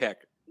 5th round pick.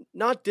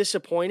 Not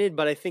disappointed,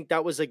 but I think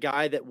that was a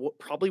guy that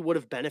probably would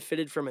have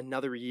benefited from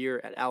another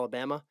year at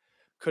Alabama.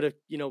 Could have,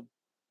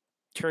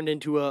 turned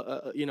into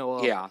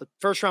a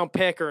first round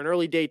pick or an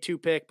early day 2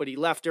 pick, but he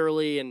left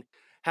early and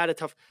had a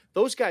tough.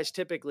 Those guys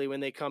typically, when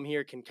they come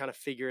here, can kind of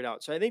figure it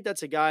out. So I think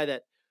that's a guy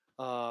that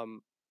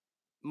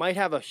might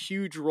have a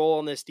huge role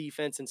in this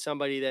defense, and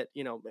somebody that,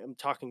 I'm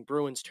talking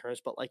Bruins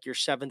terms, but like your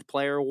 7th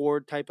player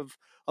award type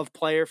of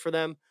player for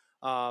them.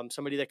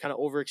 Somebody that kind of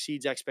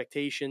overexceeds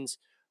expectations.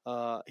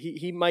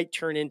 He might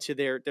turn into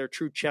their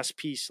true chess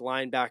piece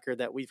linebacker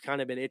that we've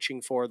kind of been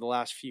itching for the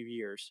last few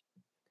years.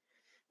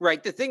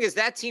 Right. The thing is,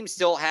 that team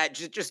still had,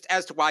 just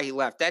as to why he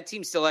left, that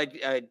team still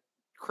had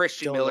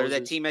Christian Dylan Miller. Moses.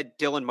 That team had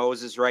Dylan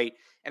Moses, right?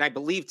 And I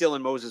believe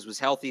Dylan Moses was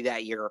healthy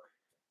that year.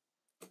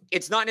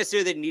 It's not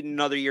necessarily that he needed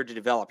another year to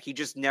develop. He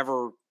just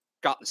never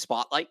got in the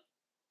spotlight,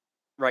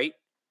 right?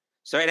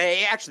 So, and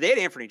actually, they had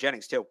Anthony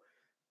Jennings too.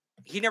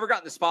 He never got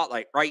in the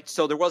spotlight, right?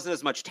 So there wasn't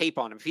as much tape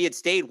on him. If he had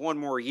stayed one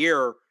more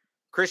year,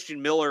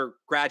 Christian Miller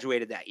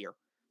graduated that year.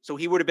 So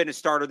he would have been a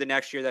starter the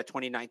next year, that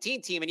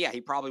 2019 team. And yeah, he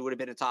probably would have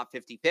been a top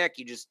 50 pick.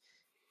 You just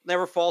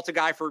never fault a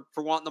guy for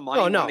wanting the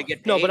money. No, to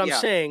get paid. No, but I'm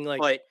saying, like,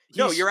 but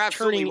no, you're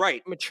absolutely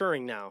right.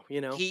 Maturing now,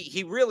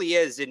 He really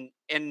is.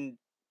 And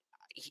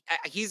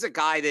he's a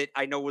guy that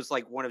I know was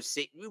like one of,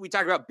 we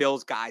talked about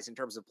Bill's guys in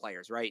terms of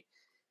players, right?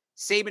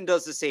 Saban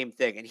does the same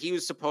thing. And he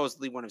was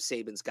supposedly one of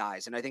Saban's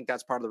guys. And I think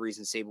that's part of the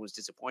reason Saban was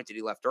disappointed.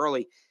 He left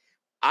early.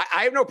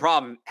 I have no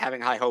problem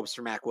having high hopes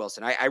for Mack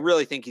Wilson. I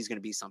really think he's going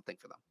to be something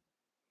for them.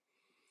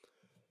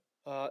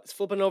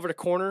 Flipping over to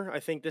corner, I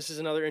think this is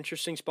another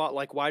interesting spot,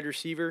 like wide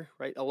receiver,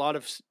 right? A lot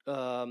of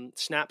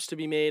snaps to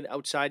be made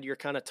outside your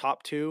kind of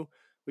top 2.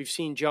 We've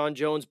seen John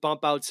Jones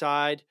bump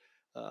outside.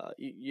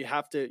 You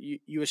have to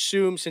you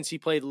assume, since he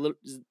played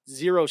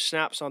 0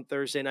 snaps on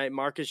Thursday night,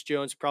 Marcus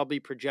Jones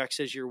probably projects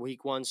as your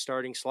week 1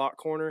 starting slot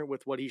corner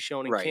with what he's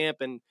shown in camp.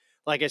 And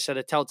like I said,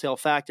 a telltale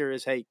factor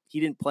is, hey, he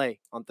didn't play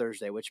on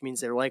Thursday, which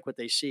means they like what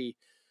they see.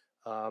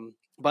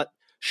 But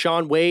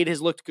Sean Wade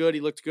has looked good.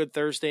 He looked good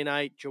Thursday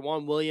night.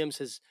 Jawan Williams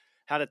has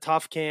had a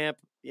tough camp.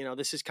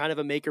 This is kind of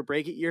a make or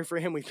break it year for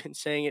him. We've been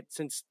saying it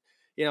since,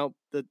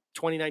 the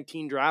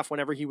 2019 draft,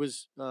 whenever he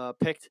was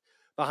picked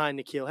behind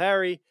N'Keal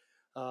Harry.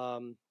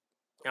 I'm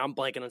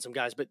blanking on some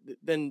guys, but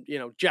then,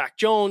 Jack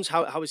Jones,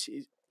 how is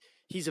he?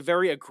 He's a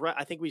very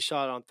I think we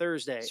saw it on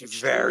Thursday. He's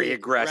very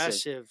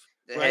aggressive.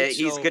 Right?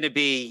 He's going to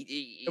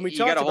be, and we you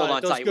got to hold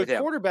on those tight good with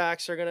him.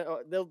 Quarterbacks are going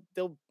to,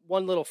 they'll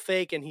one little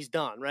fake and he's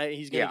done, right?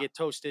 He's going to get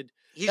toasted.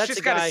 He's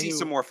just got to see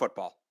some more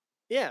football.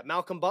 Yeah.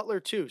 Malcolm Butler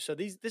too. So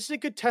this is a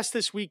good test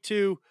this week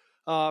too,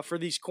 for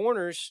these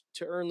corners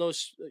to earn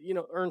those,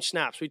 earn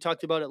snaps. We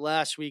talked about it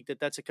last week,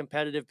 that's a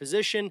competitive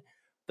position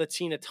that's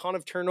seen a ton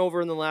of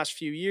turnover in the last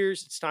few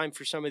years. It's time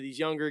for some of these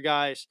younger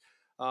guys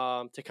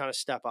to kind of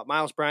step up.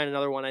 Miles Bryant,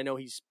 another one. I know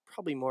he's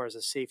probably more as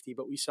a safety,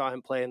 but we saw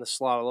him play in the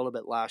slot a little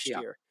bit last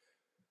year.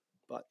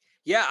 But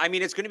yeah, I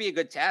mean, it's going to be a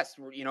good test.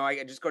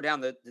 I just go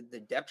down the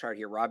depth chart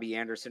here. Robbie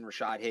Anderson,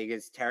 Rashad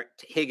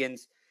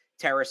Higgins,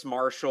 Terrace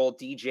Marshall,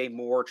 DJ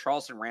Moore,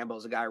 Charleston Rambo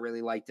is a guy I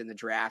really liked in the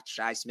draft.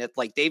 Shi Smith,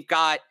 like they've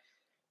got,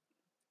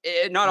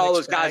 not all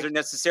those guys are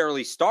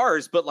necessarily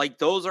stars, but like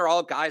those are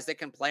all guys that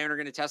can play and are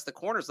going to test the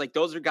corners. Like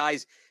those are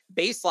guys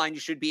baseline you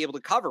should be able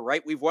to cover,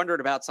 right? We've wondered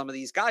about some of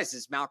these guys.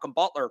 Is Malcolm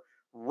Butler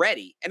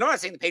ready? And I'm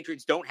not saying the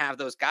Patriots don't have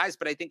those guys,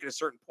 but I think at a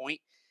certain point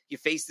you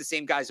face the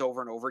same guys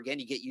over and over again.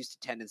 You get used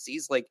to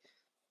tendencies. Like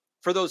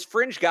for those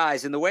fringe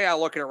guys, and the way I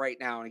look at it right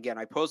now, and again,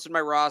 I posted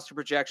my roster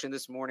projection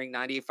this morning,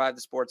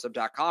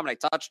 985thesportshub.com, and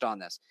I touched on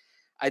this.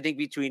 I think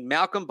between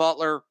Malcolm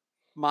Butler,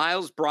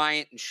 Miles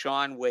Bryant, and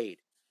Sean Wade,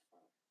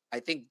 I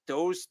think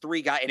those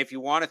 3 guys, and if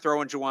you want to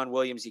throw in Jawan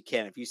Williams, you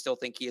can, if you still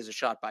think he is a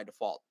shot by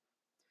default.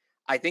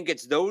 I think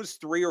it's those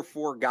 3 or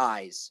 4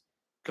 guys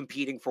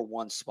competing for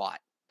one spot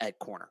at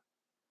corner.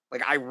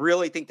 Like, I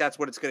really think that's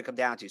what it's going to come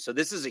down to. So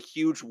this is a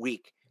huge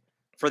week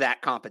for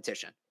that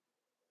competition.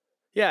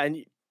 Yeah,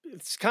 and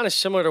it's kind of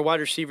similar to wide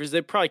receivers.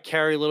 They probably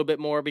carry a little bit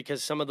more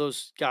because some of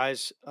those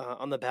guys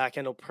on the back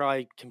end will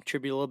probably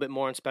contribute a little bit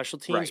more on special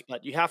teams. Right.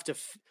 But you have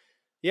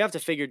to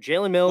figure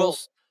Jalen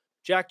Mills,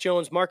 Jack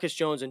Jones, Marcus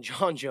Jones, and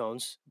John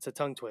Jones. It's a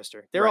tongue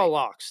twister. They're all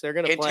locks. They're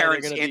going to play.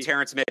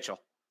 Terrence Mitchell.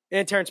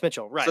 And Terrence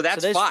Mitchell, right. So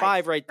that's there's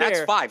 5 right there.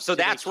 That's 5. So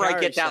that's where I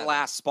get that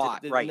last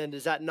spot, right. And then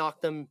does that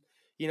knock them,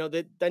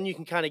 then you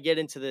can kind of get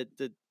into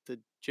the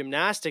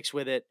gymnastics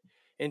with it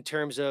in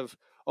terms of,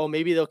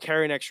 maybe they'll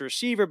carry an extra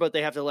receiver, but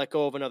they have to let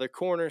go of another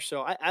corner.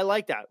 So I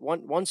like that.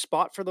 One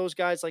spot for those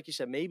guys, like you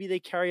said, maybe they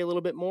carry a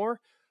little bit more.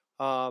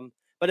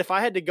 But if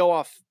I had to go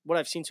off what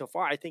I've seen so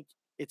far, I think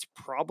it's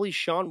probably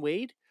Sean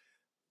Wade.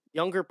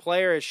 Younger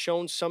player, has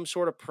shown some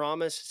sort of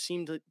promise,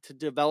 seemed to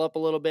develop a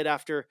little bit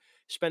after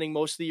spending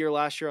most of the year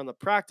last year on the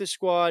practice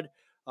squad.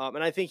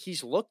 And I think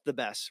he's looked the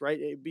best, right?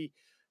 It'd be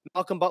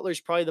Malcolm Butler's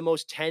probably the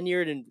most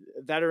tenured and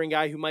veteran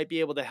guy who might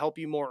be able to help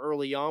you more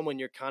early on when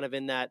you're kind of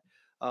in that,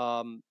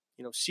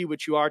 see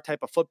what you are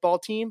type of football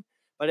team.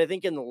 But I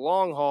think in the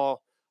long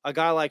haul, a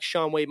guy like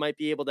Shaun Wade might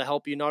be able to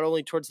help you not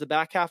only towards the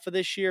back half of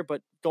this year,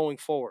 but going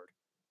forward.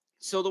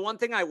 So the one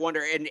thing I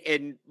wonder,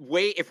 and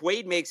Wade, if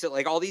Wade makes it,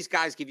 like all these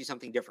guys give you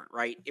something different,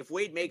 right? If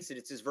Wade makes it,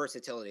 it's his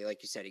versatility,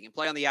 like you said. He can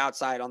play on the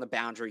outside, on the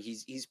boundary.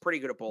 He's pretty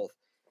good at both.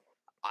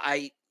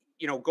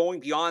 Going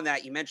beyond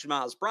that, you mentioned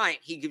Miles Bryant.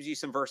 He gives you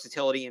some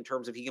versatility in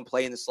terms of he can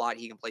play in the slot,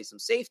 he can play some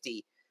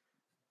safety.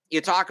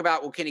 You talk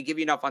about, well, can he give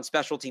you enough on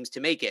special teams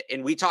to make it?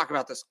 And we talk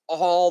about this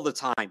all the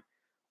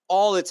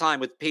time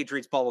with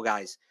Patriots bubble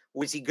guys.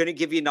 Was he going to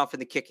give you enough in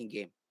the kicking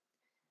game?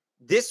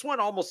 This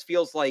one almost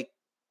feels like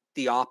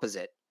the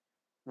opposite,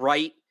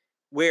 right?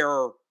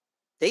 Where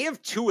they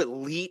have two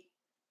elite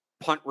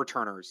punt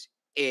returners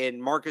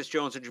in Marcus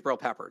Jones and Jabril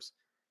Peppers.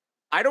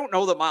 I don't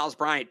know that Miles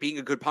Bryant being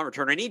a good punt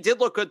returner, and he did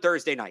look good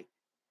Thursday night,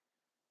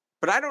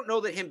 but I don't know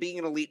that him being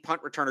an elite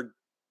punt returner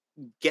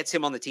gets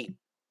him on the team.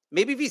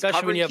 Maybe if he's Especially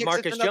covering kicks,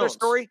 Marcus it's another Jones.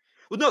 story.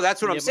 Well, no,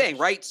 that's what I'm saying,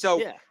 right? So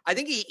yeah. I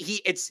think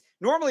it's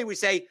normally we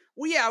say,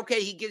 well, yeah, okay,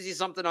 he gives you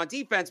something on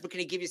defense, but can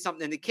he give you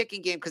something in the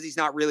kicking game because he's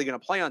not really going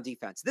to play on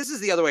defense? This is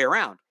the other way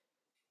around.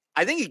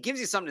 I think he gives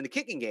you something in the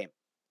kicking game.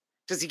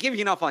 Does he give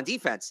you enough on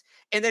defense?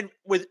 And then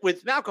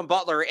with Malcolm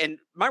Butler and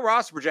my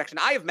roster projection,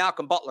 I have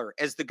Malcolm Butler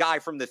as the guy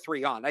from the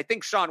 3 on. I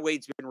think Shaun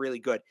Wade's been really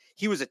good.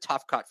 He was a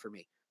tough cut for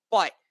me.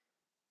 But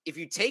if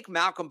you take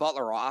Malcolm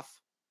Butler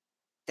off,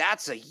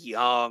 that's a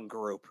young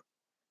group.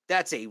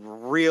 That's a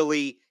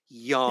really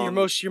young Your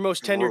most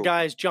tenured group.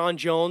 guy is John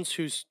Jones,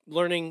 who's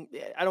learning.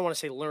 I don't want to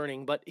say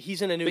learning, but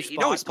he's in a new spot.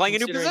 No, he's playing a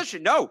new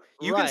position. No,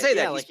 you can say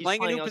that. Yeah, he's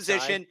playing a new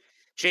position.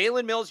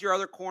 Jalen Mills, your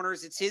other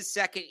corners. It's his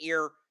second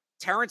year.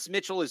 Terrence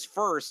Mitchell is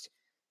first.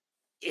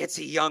 It's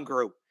a young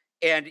group.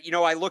 And,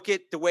 I look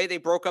at the way they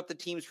broke up the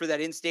teams for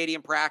that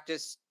in-stadium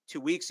practice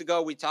 2 weeks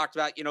ago. We talked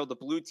about, the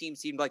blue team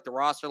seemed like the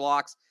roster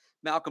locks.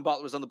 Malcolm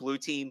Butler was on the blue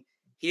team.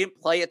 He didn't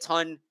play a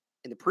ton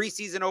in the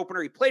preseason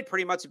opener. He played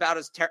pretty much about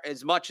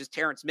as much as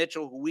Terrence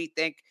Mitchell, who we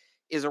think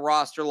is a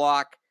roster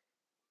lock.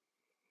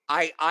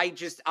 I'm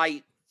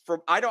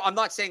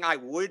not saying I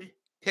would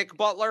pick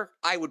Butler.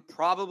 I would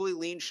probably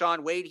lean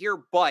Shaun Wade here,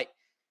 but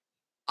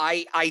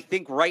I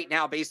think right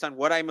now, based on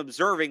what I'm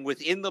observing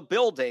within the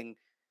building,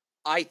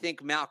 I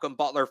think Malcolm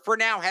Butler for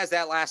now has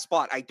that last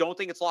spot. I don't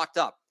think it's locked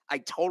up. I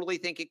totally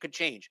think it could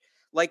change.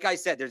 Like I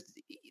said, there's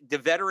the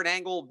veteran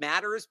angle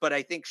matters, but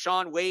I think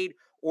Shaun Wade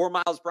or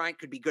Miles Bryant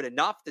could be good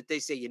enough that they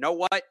say, you know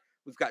what?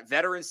 We've got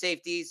veteran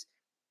safeties.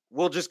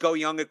 We'll just go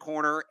young at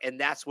corner, and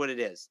that's what it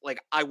is. Like,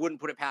 I wouldn't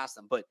put it past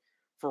them. But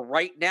for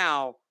right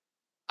now,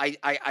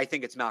 I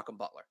think it's Malcolm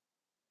Butler.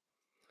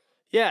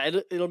 Yeah,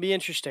 it'll be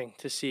interesting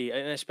to see.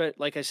 And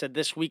like I said,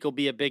 this week will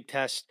be a big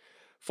test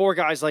for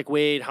guys like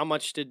Wade. How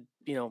much did,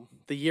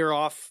 the year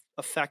off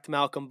affect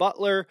Malcolm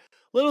Butler?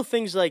 Little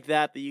things like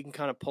that you can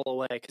kind of pull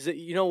away. Because,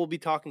 we'll be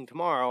talking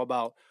tomorrow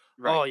about,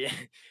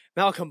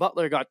 Malcolm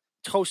Butler got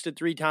toasted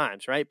 3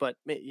 times, right? But,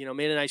 made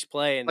a nice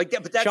play. And but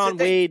that's Shaun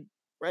Wade,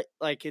 right?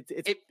 Like, it's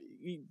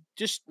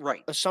just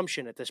right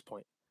assumption at this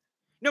point.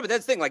 No, but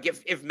that's the thing. Like,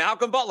 if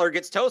Malcolm Butler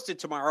gets toasted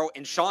tomorrow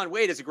and Shaun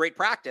Wade is a great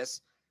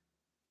practice,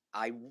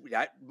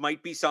 that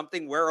might be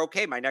something where,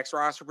 okay, my next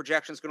roster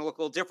projection is going to look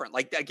a little different.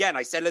 Like, again,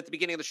 I said it at the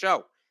beginning of the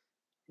show.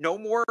 No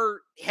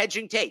more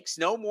hedging takes.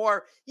 No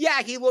more,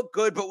 yeah, he looked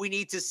good, but we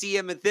need to see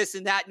him and this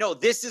and that. No,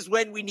 this is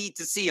when we need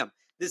to see him.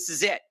 This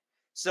is it.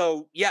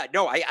 So, yeah,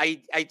 no,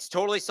 it's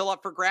totally still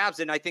up for grabs,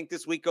 and I think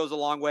this week goes a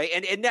long way.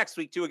 And next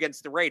week, too,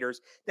 against the Raiders,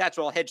 that's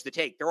where I'll hedge the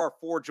take. There are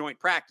 4 joint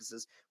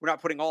practices. We're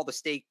not putting all the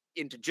stake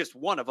into just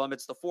one of them.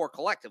 It's the 4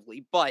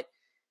 collectively. But,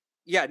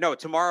 yeah, no,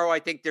 tomorrow I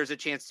think there's a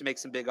chance to make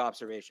some big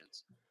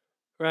observations.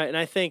 Right, and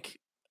I think,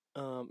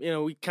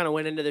 we kind of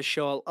went into this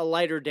show a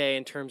lighter day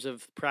in terms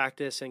of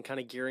practice and kind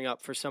of gearing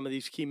up for some of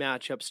these key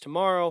matchups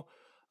tomorrow.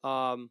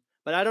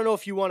 But I don't know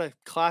if you want to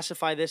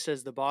classify this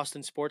as the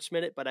Boston Sports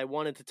Minute, but I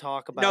wanted to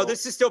talk about... No,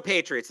 this is still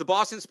Patriots. The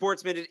Boston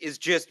Sports Minute is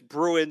just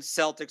Bruins,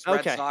 Celtics,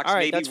 Red Sox, all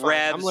right, maybe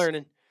Revs. I'm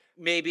learning.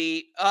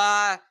 Maybe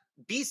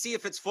BC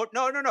if it's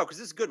No, because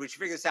this is good. We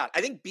should figure this out.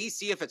 I think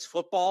BC if it's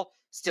football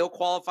still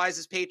qualifies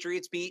as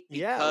Patriots beat.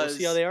 Yeah, we'll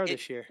see how they are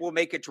this year. We'll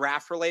make it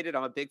draft related.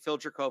 I'm a big Phil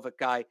Dracovic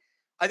guy.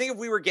 I think if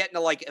we were getting to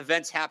like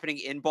events happening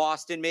in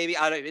Boston, maybe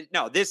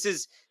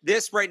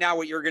this right now,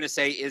 what you're going to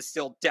say is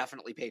still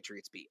definitely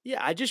Patriots beat.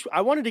 Yeah.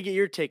 I wanted to get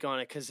your take on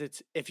it. Cause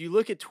if you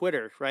look at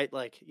Twitter, right?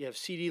 Like you have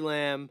CeeDee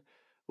Lamb,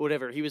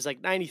 whatever, he was like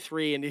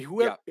 93 and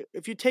whoever,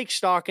 if you take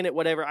stock in it,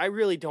 whatever, I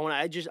really don't.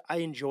 I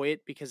enjoy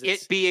it because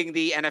it's being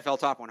the NFL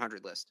top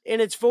 100 list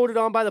and it's voted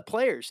on by the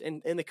players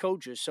and the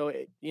coaches. So,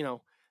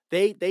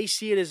 they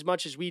see it as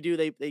much as we do.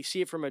 They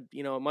see it from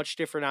a much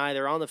different eye.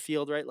 They're on the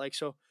field, right? Like,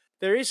 so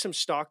there is some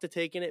stock to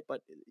take in it,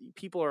 but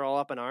people are all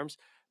up in arms.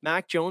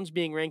 Mac Jones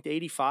being ranked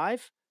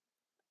 85,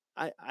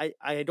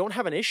 I don't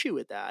have an issue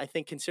with that. I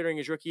think considering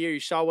his rookie year, you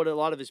saw what a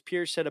lot of his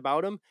peers said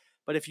about him.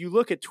 But if you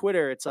look at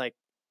Twitter, it's like,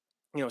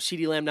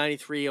 CeeDee Lamb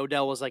 93,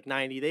 Odell was like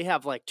 90. They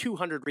have like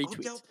 200 retweets.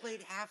 Odell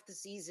played half the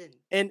season.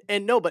 And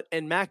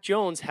Mac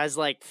Jones has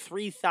like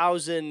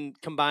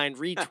 3,000 combined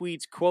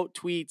retweets, quote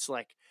tweets,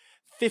 like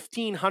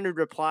 1,500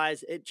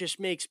 replies. It just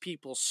makes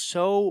people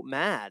so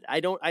mad. I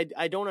don't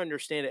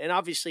understand it. And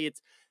obviously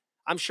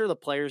I'm sure the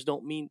players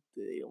don't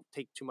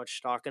take too much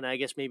stock in it. I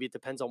guess maybe it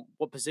depends on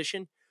what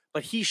position,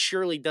 but he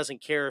surely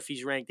doesn't care if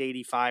he's ranked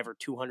 85 or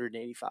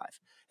 285.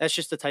 That's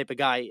just the type of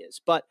guy he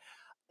is. But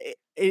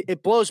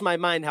it blows my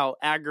mind how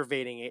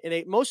aggravating it, and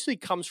it mostly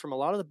comes from a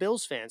lot of the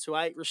Bills fans who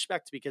I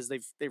respect because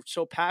they're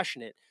so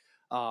passionate,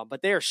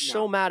 but they are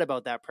so mad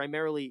about that.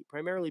 Primarily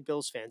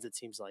Bills fans, it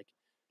seems like.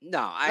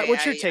 No,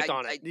 what's your take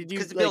on it?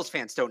 Because the Bills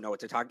fans don't know what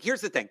they're talking.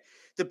 Here's the thing: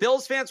 the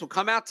Bills fans will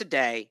come out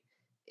today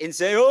and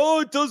say,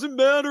 "Oh, it doesn't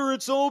matter.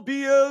 It's all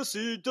BS.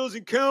 It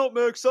doesn't count.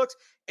 Mac sucks."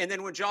 And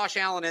then when Josh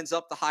Allen ends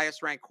up the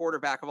highest ranked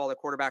quarterback of all the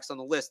quarterbacks on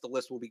the list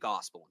will be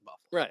gospel in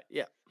Buffalo. Right?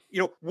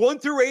 Yeah. 1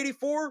 through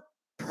 84.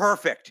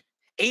 Perfect.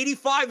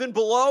 85 and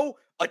below,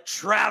 a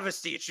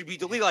travesty. It should be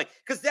deleted.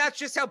 Because that's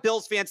just how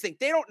Bills fans think.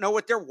 They don't know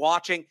what they're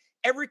watching.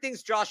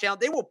 Everything's Josh Allen.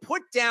 They will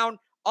put down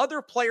other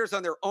players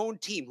on their own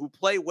team who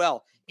play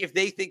well if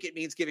they think it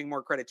means giving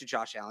more credit to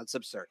Josh Allen. It's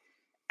absurd.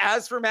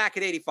 As for Mac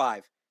at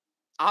 85,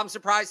 I'm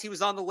surprised he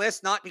was on the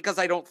list, not because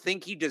I don't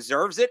think he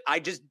deserves it. I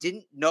just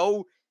didn't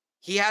know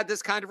he had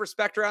this kind of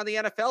respect around the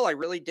NFL. I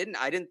really didn't.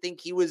 I didn't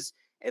think he was,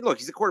 and look,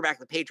 he's a quarterback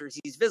of the Patriots.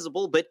 He's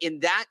visible, but in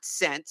that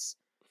sense,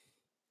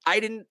 I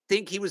didn't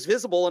think he was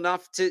visible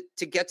enough to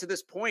get to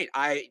this point.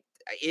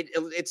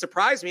 It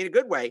surprised me in a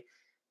good way.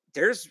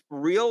 There's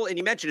real, and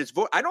you mentioned it's.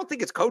 I don't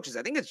think it's coaches.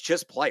 I think it's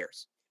just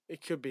players.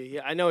 It could be.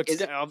 Yeah, I know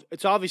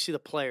it's obviously the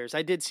players.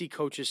 I did see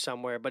coaches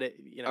somewhere, but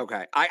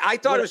Okay. I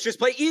thought it was just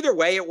play. Either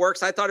way, it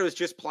works. I thought it was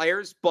just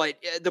players, but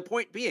the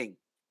point being,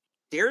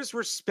 there's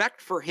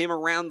respect for him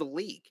around the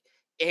league,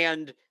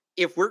 and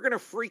if we're going to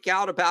freak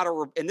out about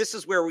and this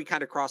is where we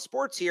kind of cross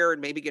sports here,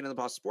 and maybe get into the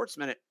Boston Sports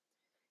Minute.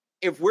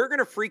 If we're going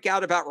to freak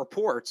out about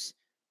reports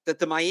that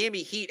the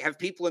Miami Heat have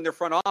people in their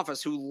front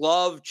office who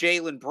love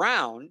Jaylen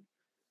Brown,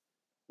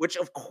 which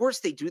of course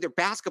they do, they're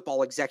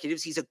basketball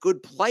executives. He's a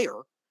good player.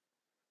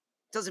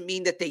 Doesn't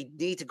mean that they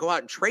need to go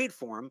out and trade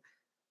for him.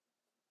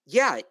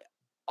 Yeah,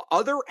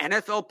 other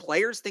NFL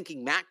players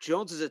thinking Mac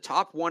Jones is a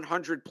top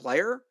 100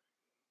 player.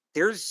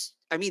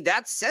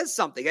 That says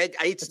something.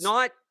 It's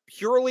not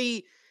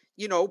purely,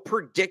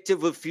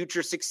 predictive of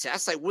future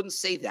success. I wouldn't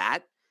say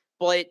that,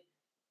 but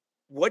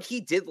what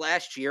he did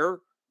last year,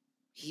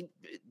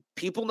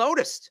 people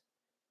noticed.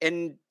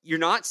 And you're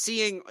not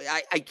seeing,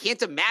 I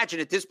can't imagine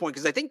at this point,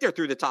 because I think they're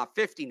through the top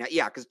 50 now.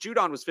 Yeah, because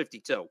Judon was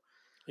 52,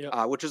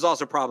 which is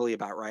also probably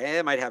about right.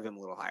 I might have him a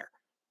little higher.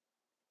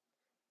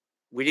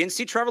 We didn't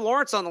see Trevor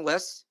Lawrence on the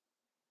list.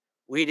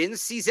 We didn't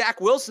see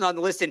Zach Wilson on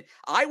the list. And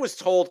I was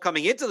told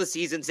coming into the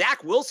season,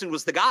 Zach Wilson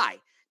was the guy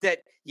that,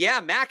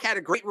 Mac had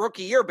a great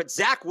rookie year, but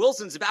Zach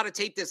Wilson's about to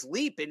take this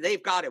leap, and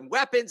they've got him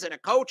weapons and a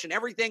coach and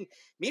everything.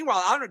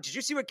 Meanwhile, I don't know, did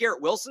you see what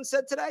Garrett Wilson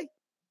said today?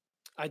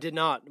 I did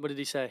not. What did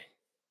he say?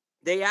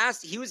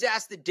 He was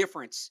asked the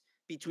difference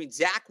between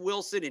Zach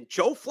Wilson and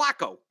Joe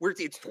Flacco.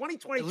 It's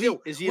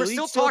 2022. We're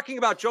still talking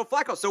about Joe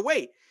Flacco. So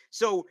wait.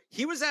 So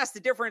he was asked the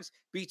difference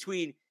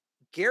between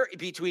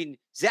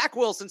Zach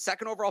Wilson,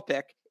 second overall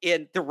pick,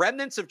 and the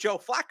remnants of Joe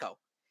Flacco.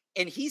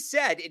 And he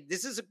said,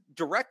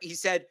 he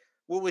said,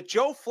 well, with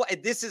Joe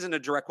Flacco, this isn't a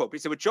direct quote, but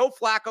he said, with Joe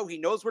Flacco, he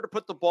knows where to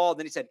put the ball. And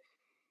then he said,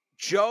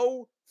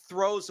 Joe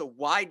throws a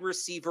wide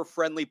receiver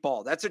friendly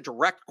ball. That's a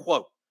direct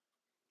quote.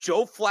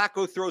 Joe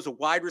Flacco throws a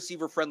wide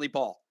receiver friendly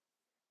ball.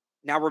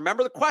 Now,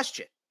 remember the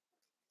question.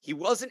 He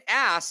wasn't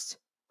asked,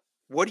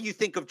 what do you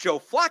think of Joe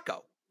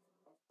Flacco?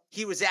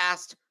 He was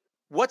asked,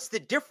 what's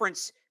the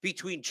difference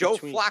between Joe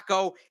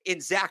Flacco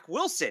and Zach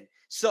Wilson?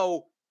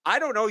 So I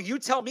don't know. You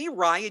tell me,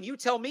 Ryan. You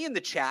tell me in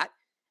the chat.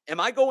 Am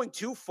I going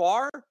too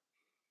far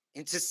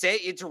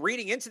into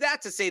reading into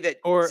that to say that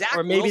Zach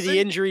or maybe Wilson the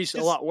injury's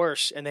a lot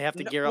worse and they have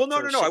to gear up? No.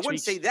 I wouldn't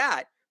say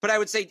that. But I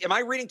would say, am I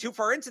reading too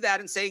far into that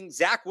and saying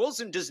Zach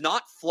Wilson does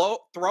not throw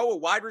a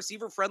wide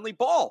receiver friendly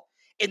ball?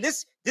 And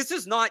this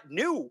is not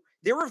new.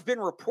 There have been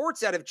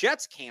reports out of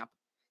Jets camp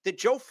that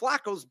Joe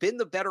Flacco's been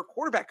the better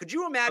quarterback. Could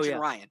you imagine,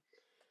 Ryan?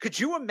 Could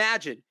you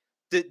imagine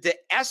the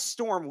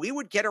S-storm we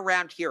would get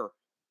around here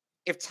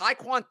if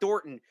Tyquan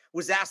Thornton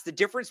was asked the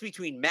difference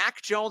between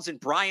Mac Jones and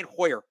Brian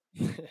Hoyer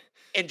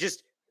and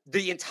just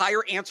the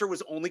entire answer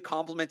was only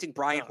complimenting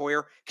Brian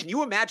Hoyer? Can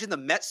you imagine the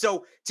Mets?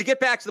 So to get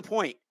back to the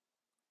point,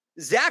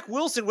 Zach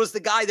Wilson was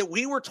the guy that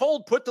we were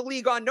told put the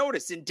league on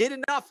notice and did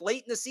enough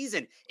late in the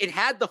season. It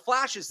had the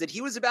flashes that he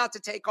was about to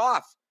take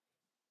off.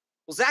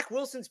 Well, Zach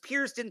Wilson's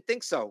peers didn't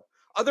think so.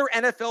 Other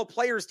NFL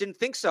players didn't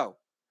think so,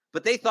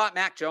 but they thought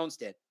Mac Jones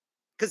did.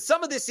 Because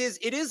some of this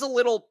it is a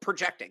little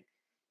projecting.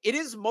 It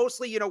is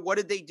mostly, what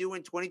did they do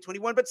in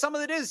 2021? But some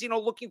of it is,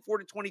 looking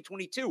forward to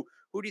 2022.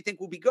 Who do you think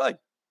will be good?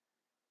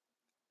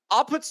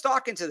 I'll put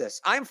stock into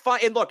this. I'm fine.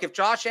 And look, if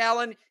Josh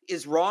Allen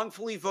is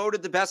wrongfully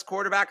voted the best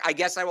quarterback, I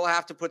guess I will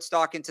have to put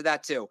stock into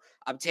that too.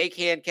 I'm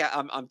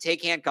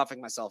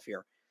handcuffing myself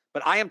here,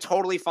 but I am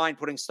totally fine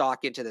putting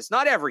stock into this.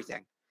 Not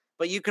everything,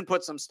 but you can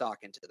put some stock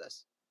into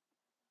this.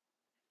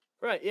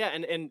 Right. Yeah.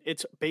 And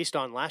it's based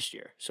on last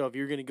year. So if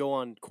you're going to go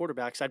on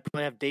quarterbacks, I'd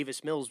probably have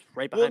Davis Mills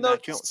right behind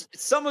Mac Jones.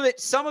 Some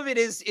of it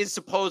is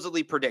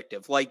supposedly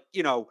predictive, like,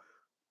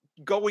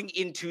 going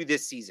into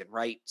this season.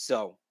 Right.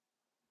 So.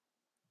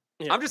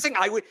 Yeah. I'm just saying,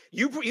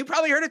 you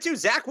probably heard it too.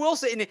 Zach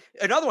Wilson,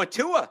 another one,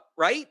 Tua,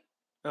 right?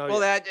 Oh,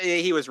 well, yeah.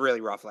 He was really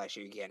rough last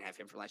year. You can't have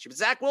him for last year. But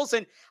Zach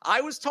Wilson,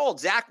 I was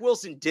told Zach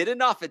Wilson did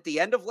enough at the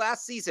end of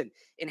last season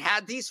and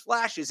had these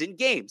flashes in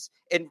games.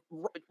 And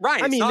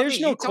Ryan, I mean,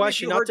 there's no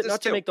question,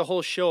 not to make the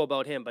whole show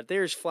about him, but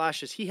there's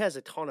flashes. He has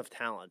a ton of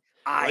talent.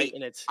 Right?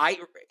 And it's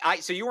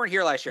so you weren't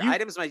here last year.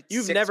 Item is my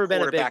you've sixth never been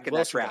quarterback a big in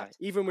that draft.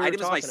 Guy. Even we were talking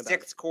about Item is my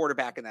sixth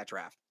quarterback in that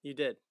draft. You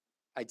did.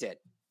 I did.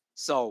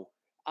 So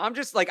I'm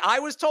just like, I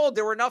was told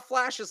there were enough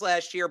flashes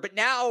last year, but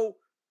now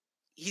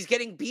he's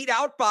getting beat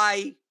out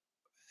by,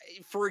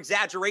 for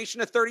exaggeration,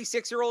 a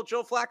 36-year-old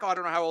Joe Flacco. I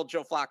don't know how old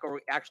Joe Flacco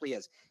actually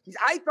is.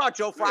 I thought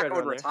Joe Flacco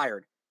had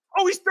retired.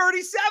 Oh, he's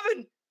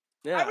 37.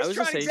 Yeah, I was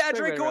trying to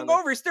exaggerate going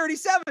over. He's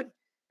 37.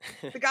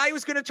 The guy who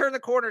was going to turn the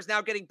corner is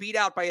now getting beat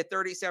out by a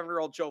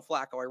 37-year-old Joe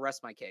Flacco. I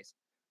rest my case.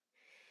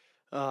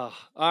 All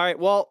right.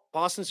 Well,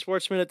 Boston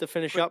Sports Minute to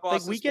finish up.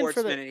 Big weekend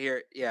for the minute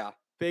here. Yeah.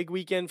 Big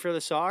weekend for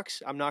the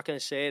Sox. I'm not going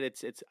to say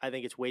it. It's. I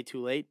think it's way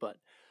too late, but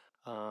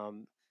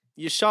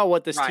you saw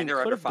what this team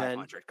could have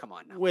been. Come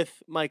on now. With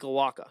Michael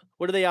Wacha.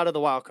 What are they out of the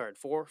wild card?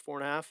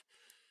 4.5?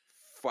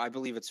 I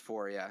believe it's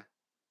 4. Yeah.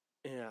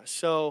 Yeah.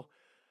 So,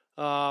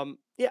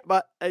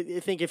 but I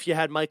think if you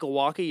had Michael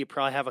Wacha, you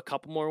probably have a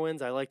couple more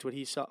wins. I liked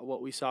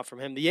what we saw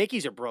from him. The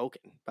Yankees are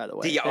broken, by the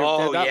way. That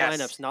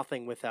lineup's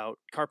nothing without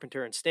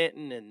Carpenter and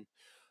Stanton, and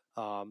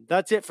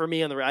that's it for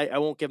me on the. I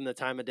won't give them the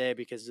time of day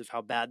because of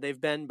how bad they've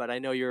been, but I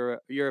know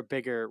you're a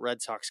bigger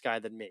Red Sox guy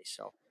than me,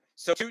 so.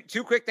 So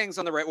two quick things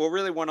on the Red. Well,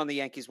 really one on the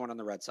Yankees, one on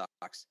the Red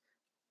Sox.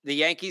 The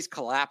Yankees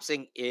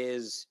collapsing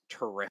is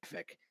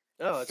terrific.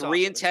 Oh,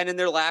 3-10 in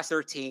their last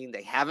 13.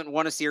 They haven't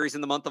won a series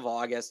in the month of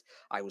August.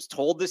 I was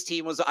told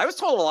I was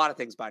told a lot of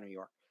things by New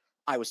York.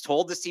 I was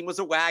told this team was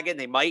a wagon.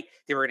 They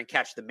were going to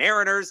catch the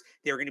Mariners.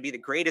 They were going to be the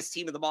greatest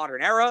team of the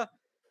modern era.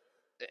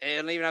 They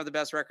don't even have the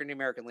best record in the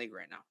American League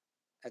right now.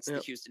 That's the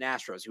Houston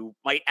Astros, who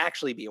might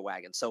actually be a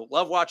wagon. So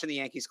love watching the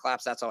Yankees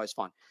collapse. That's always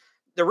fun.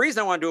 The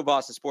reason I want to do a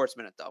Boston Sports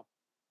Minute, though,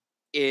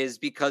 is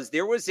because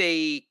there was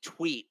a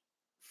tweet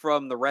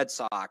from the Red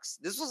Sox.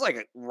 This was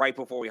like right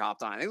before we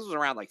hopped on. I think this was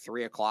around like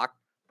 3:00.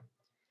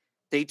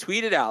 They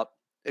tweeted out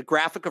a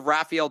graphic of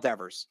Rafael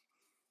Devers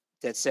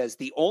that says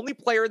the only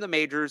player in the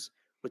majors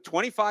with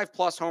 25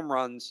 plus home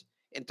runs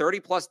and 30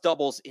 plus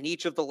doubles in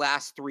each of the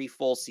last 3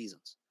 full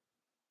seasons.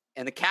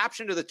 And the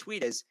caption to the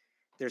tweet is,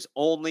 there's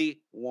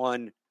only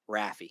one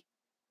Raffy.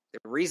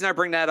 The reason I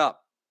bring that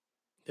up,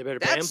 they better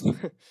pay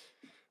him.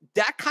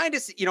 That kind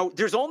of,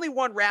 there's only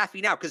one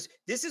Raffy now, because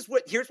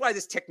here's why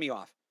this ticked me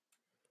off.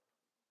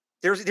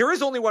 There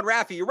is only one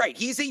Raffy. You're right.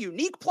 He's a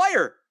unique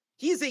player.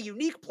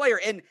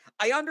 And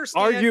I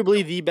understand.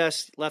 Arguably the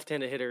best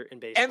left-handed hitter in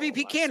baseball.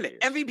 MVP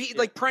candidate.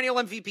 Like perennial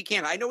MVP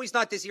candidate. I know he's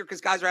not this year because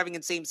guys are having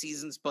insane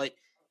seasons, but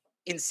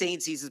he's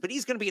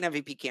going to be an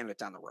MVP candidate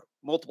down the road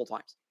multiple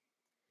times.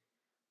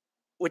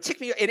 What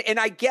ticked me, and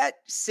I get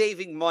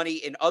saving money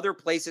in other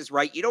places,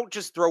 right? You don't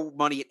just throw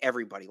money at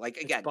everybody. Like,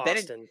 again, Ben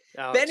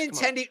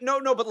Intendi.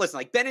 No, but listen,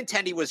 like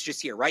Benintendi was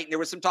just here, right? And there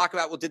was some talk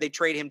about, well, did they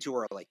trade him too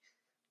early?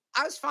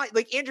 I was fine.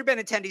 Like, Andrew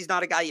Benintendi's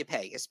not a guy you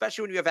pay,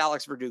 especially when you have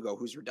Alex Verdugo,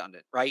 who's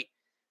redundant, right?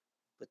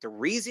 But the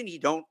reason you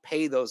don't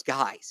pay those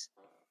guys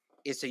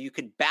is so you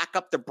can back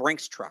up the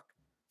Brinks truck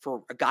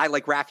for a guy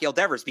like Rafael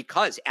Devers,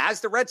 because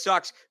as the Red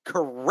Sox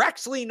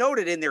correctly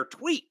noted in their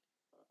tweet,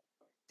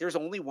 there's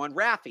only one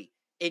Raffy.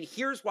 And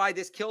here's why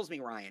this kills me,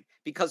 Ryan,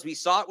 because we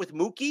saw it with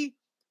Mookie.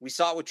 We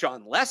saw it with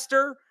John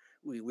Lester.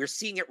 We're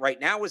seeing it right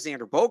now with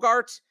Xander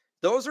Bogaerts.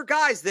 Those are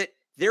guys that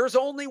there's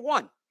only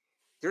one.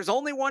 There's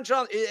only one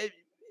John.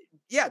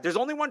 There's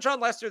only one John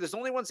Lester. There's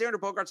only one Xander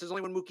Bogaerts. There's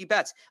only one Mookie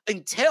Betts.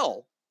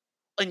 Until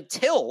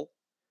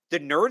the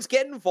nerds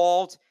get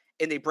involved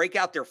and they break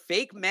out their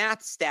fake math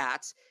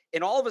stats,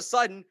 and all of a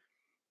sudden,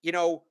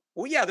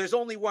 there's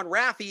only one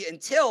Raffy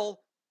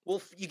until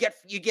you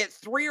get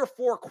 3 or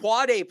 4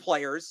 quad A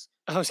players.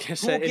 I was going to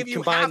say, who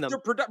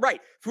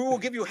will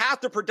give you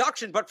half the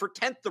production, but for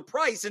 10th the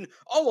price. And,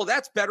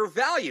 that's better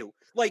value.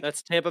 Like,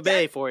 that's Tampa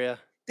Bay for you.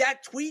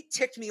 That tweet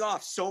ticked me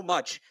off so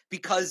much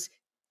because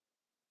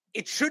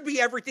it should be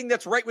everything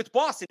that's right with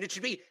Boston. It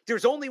should be,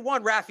 there's only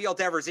one Rafael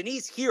Devers, and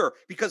he's here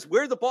because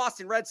we're the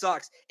Boston Red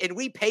Sox, and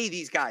we pay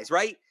these guys,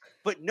 right?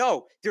 But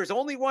no, there's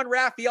only one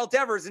Rafael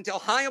Devers until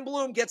Chaim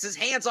Bloom gets his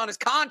hands on his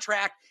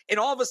contract, and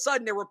all of a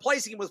sudden they're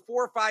replacing him with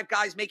 4 or 5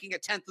 guys making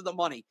 1/10 of the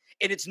money.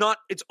 And it's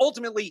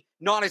ultimately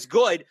not as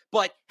good,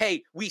 but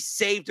hey, we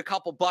saved a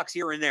couple bucks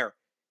here and there.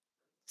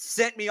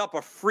 Sent me up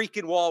a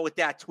freaking wall with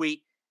that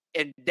tweet.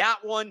 And that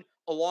one,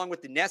 along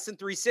with the Nesson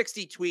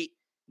 360 tweet,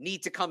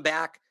 need to come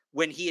back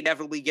when he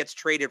inevitably gets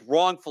traded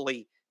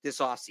wrongfully this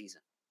offseason.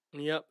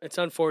 Yep, it's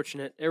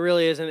unfortunate. It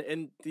really is.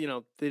 And they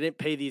didn't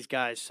pay these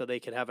guys so they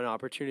could have an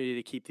opportunity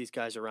to keep these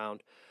guys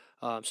around.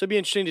 So it'd be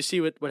interesting to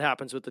see what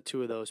happens with the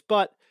two of those.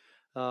 But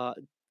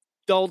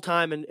dull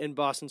time in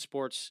Boston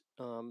sports,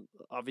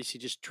 obviously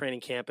just training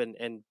camp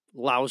and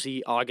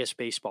lousy August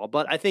baseball.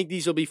 But I think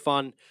these will be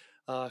fun.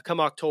 come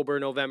October,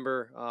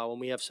 November, when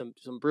we have some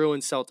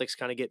Bruins Celtics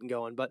kind of getting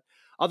going. But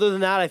other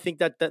than that, I think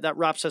that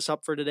wraps us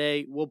up for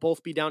today. We'll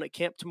both be down at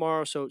camp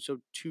tomorrow, so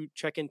to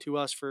check into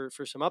us for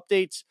some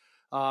updates,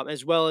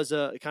 as well as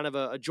a kind of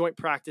a joint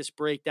practice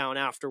breakdown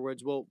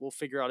afterwards. We'll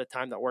figure out a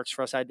time that works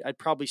for us. I'd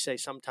probably say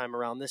sometime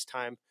around this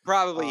time.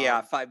 Probably,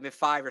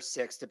 5 or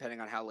 6,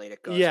 depending on how late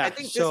it goes. Yeah, I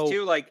think this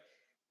too, like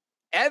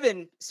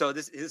Evan. So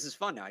this is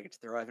fun now. I get to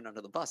throw Evan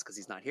under the bus because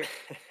he's not here.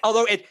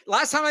 Although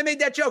last time I made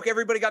that joke,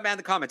 everybody got mad in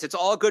the comments. It's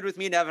all good with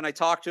me and Evan. I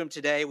talked to him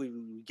today. We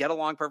get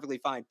along perfectly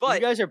fine.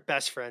 But you guys are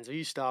best friends. Will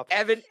you stop?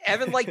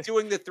 Evan liked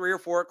doing the 3 or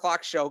 4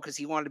 o'clock show because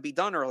he wanted to be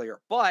done earlier.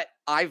 But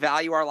I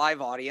value our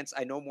live audience.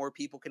 I know more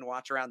people can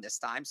watch around this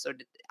time, so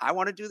I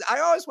want to do.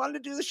 I always wanted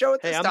to do the show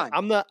at this time.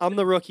 I'm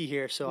the rookie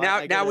here, so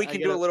now we can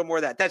do a little more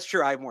of that. That's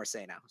true. I have more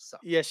say now. So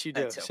yes, you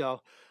do.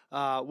 So.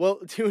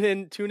 We'll tune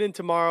in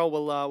tomorrow.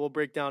 We'll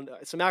break down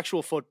some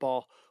actual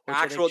football.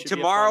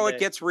 Tomorrow it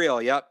gets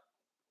real. Yep.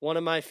 One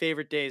of my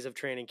favorite days of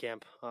training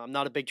camp. I'm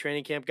not a big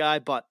training camp guy,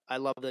 but I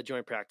love the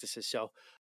joint practices. So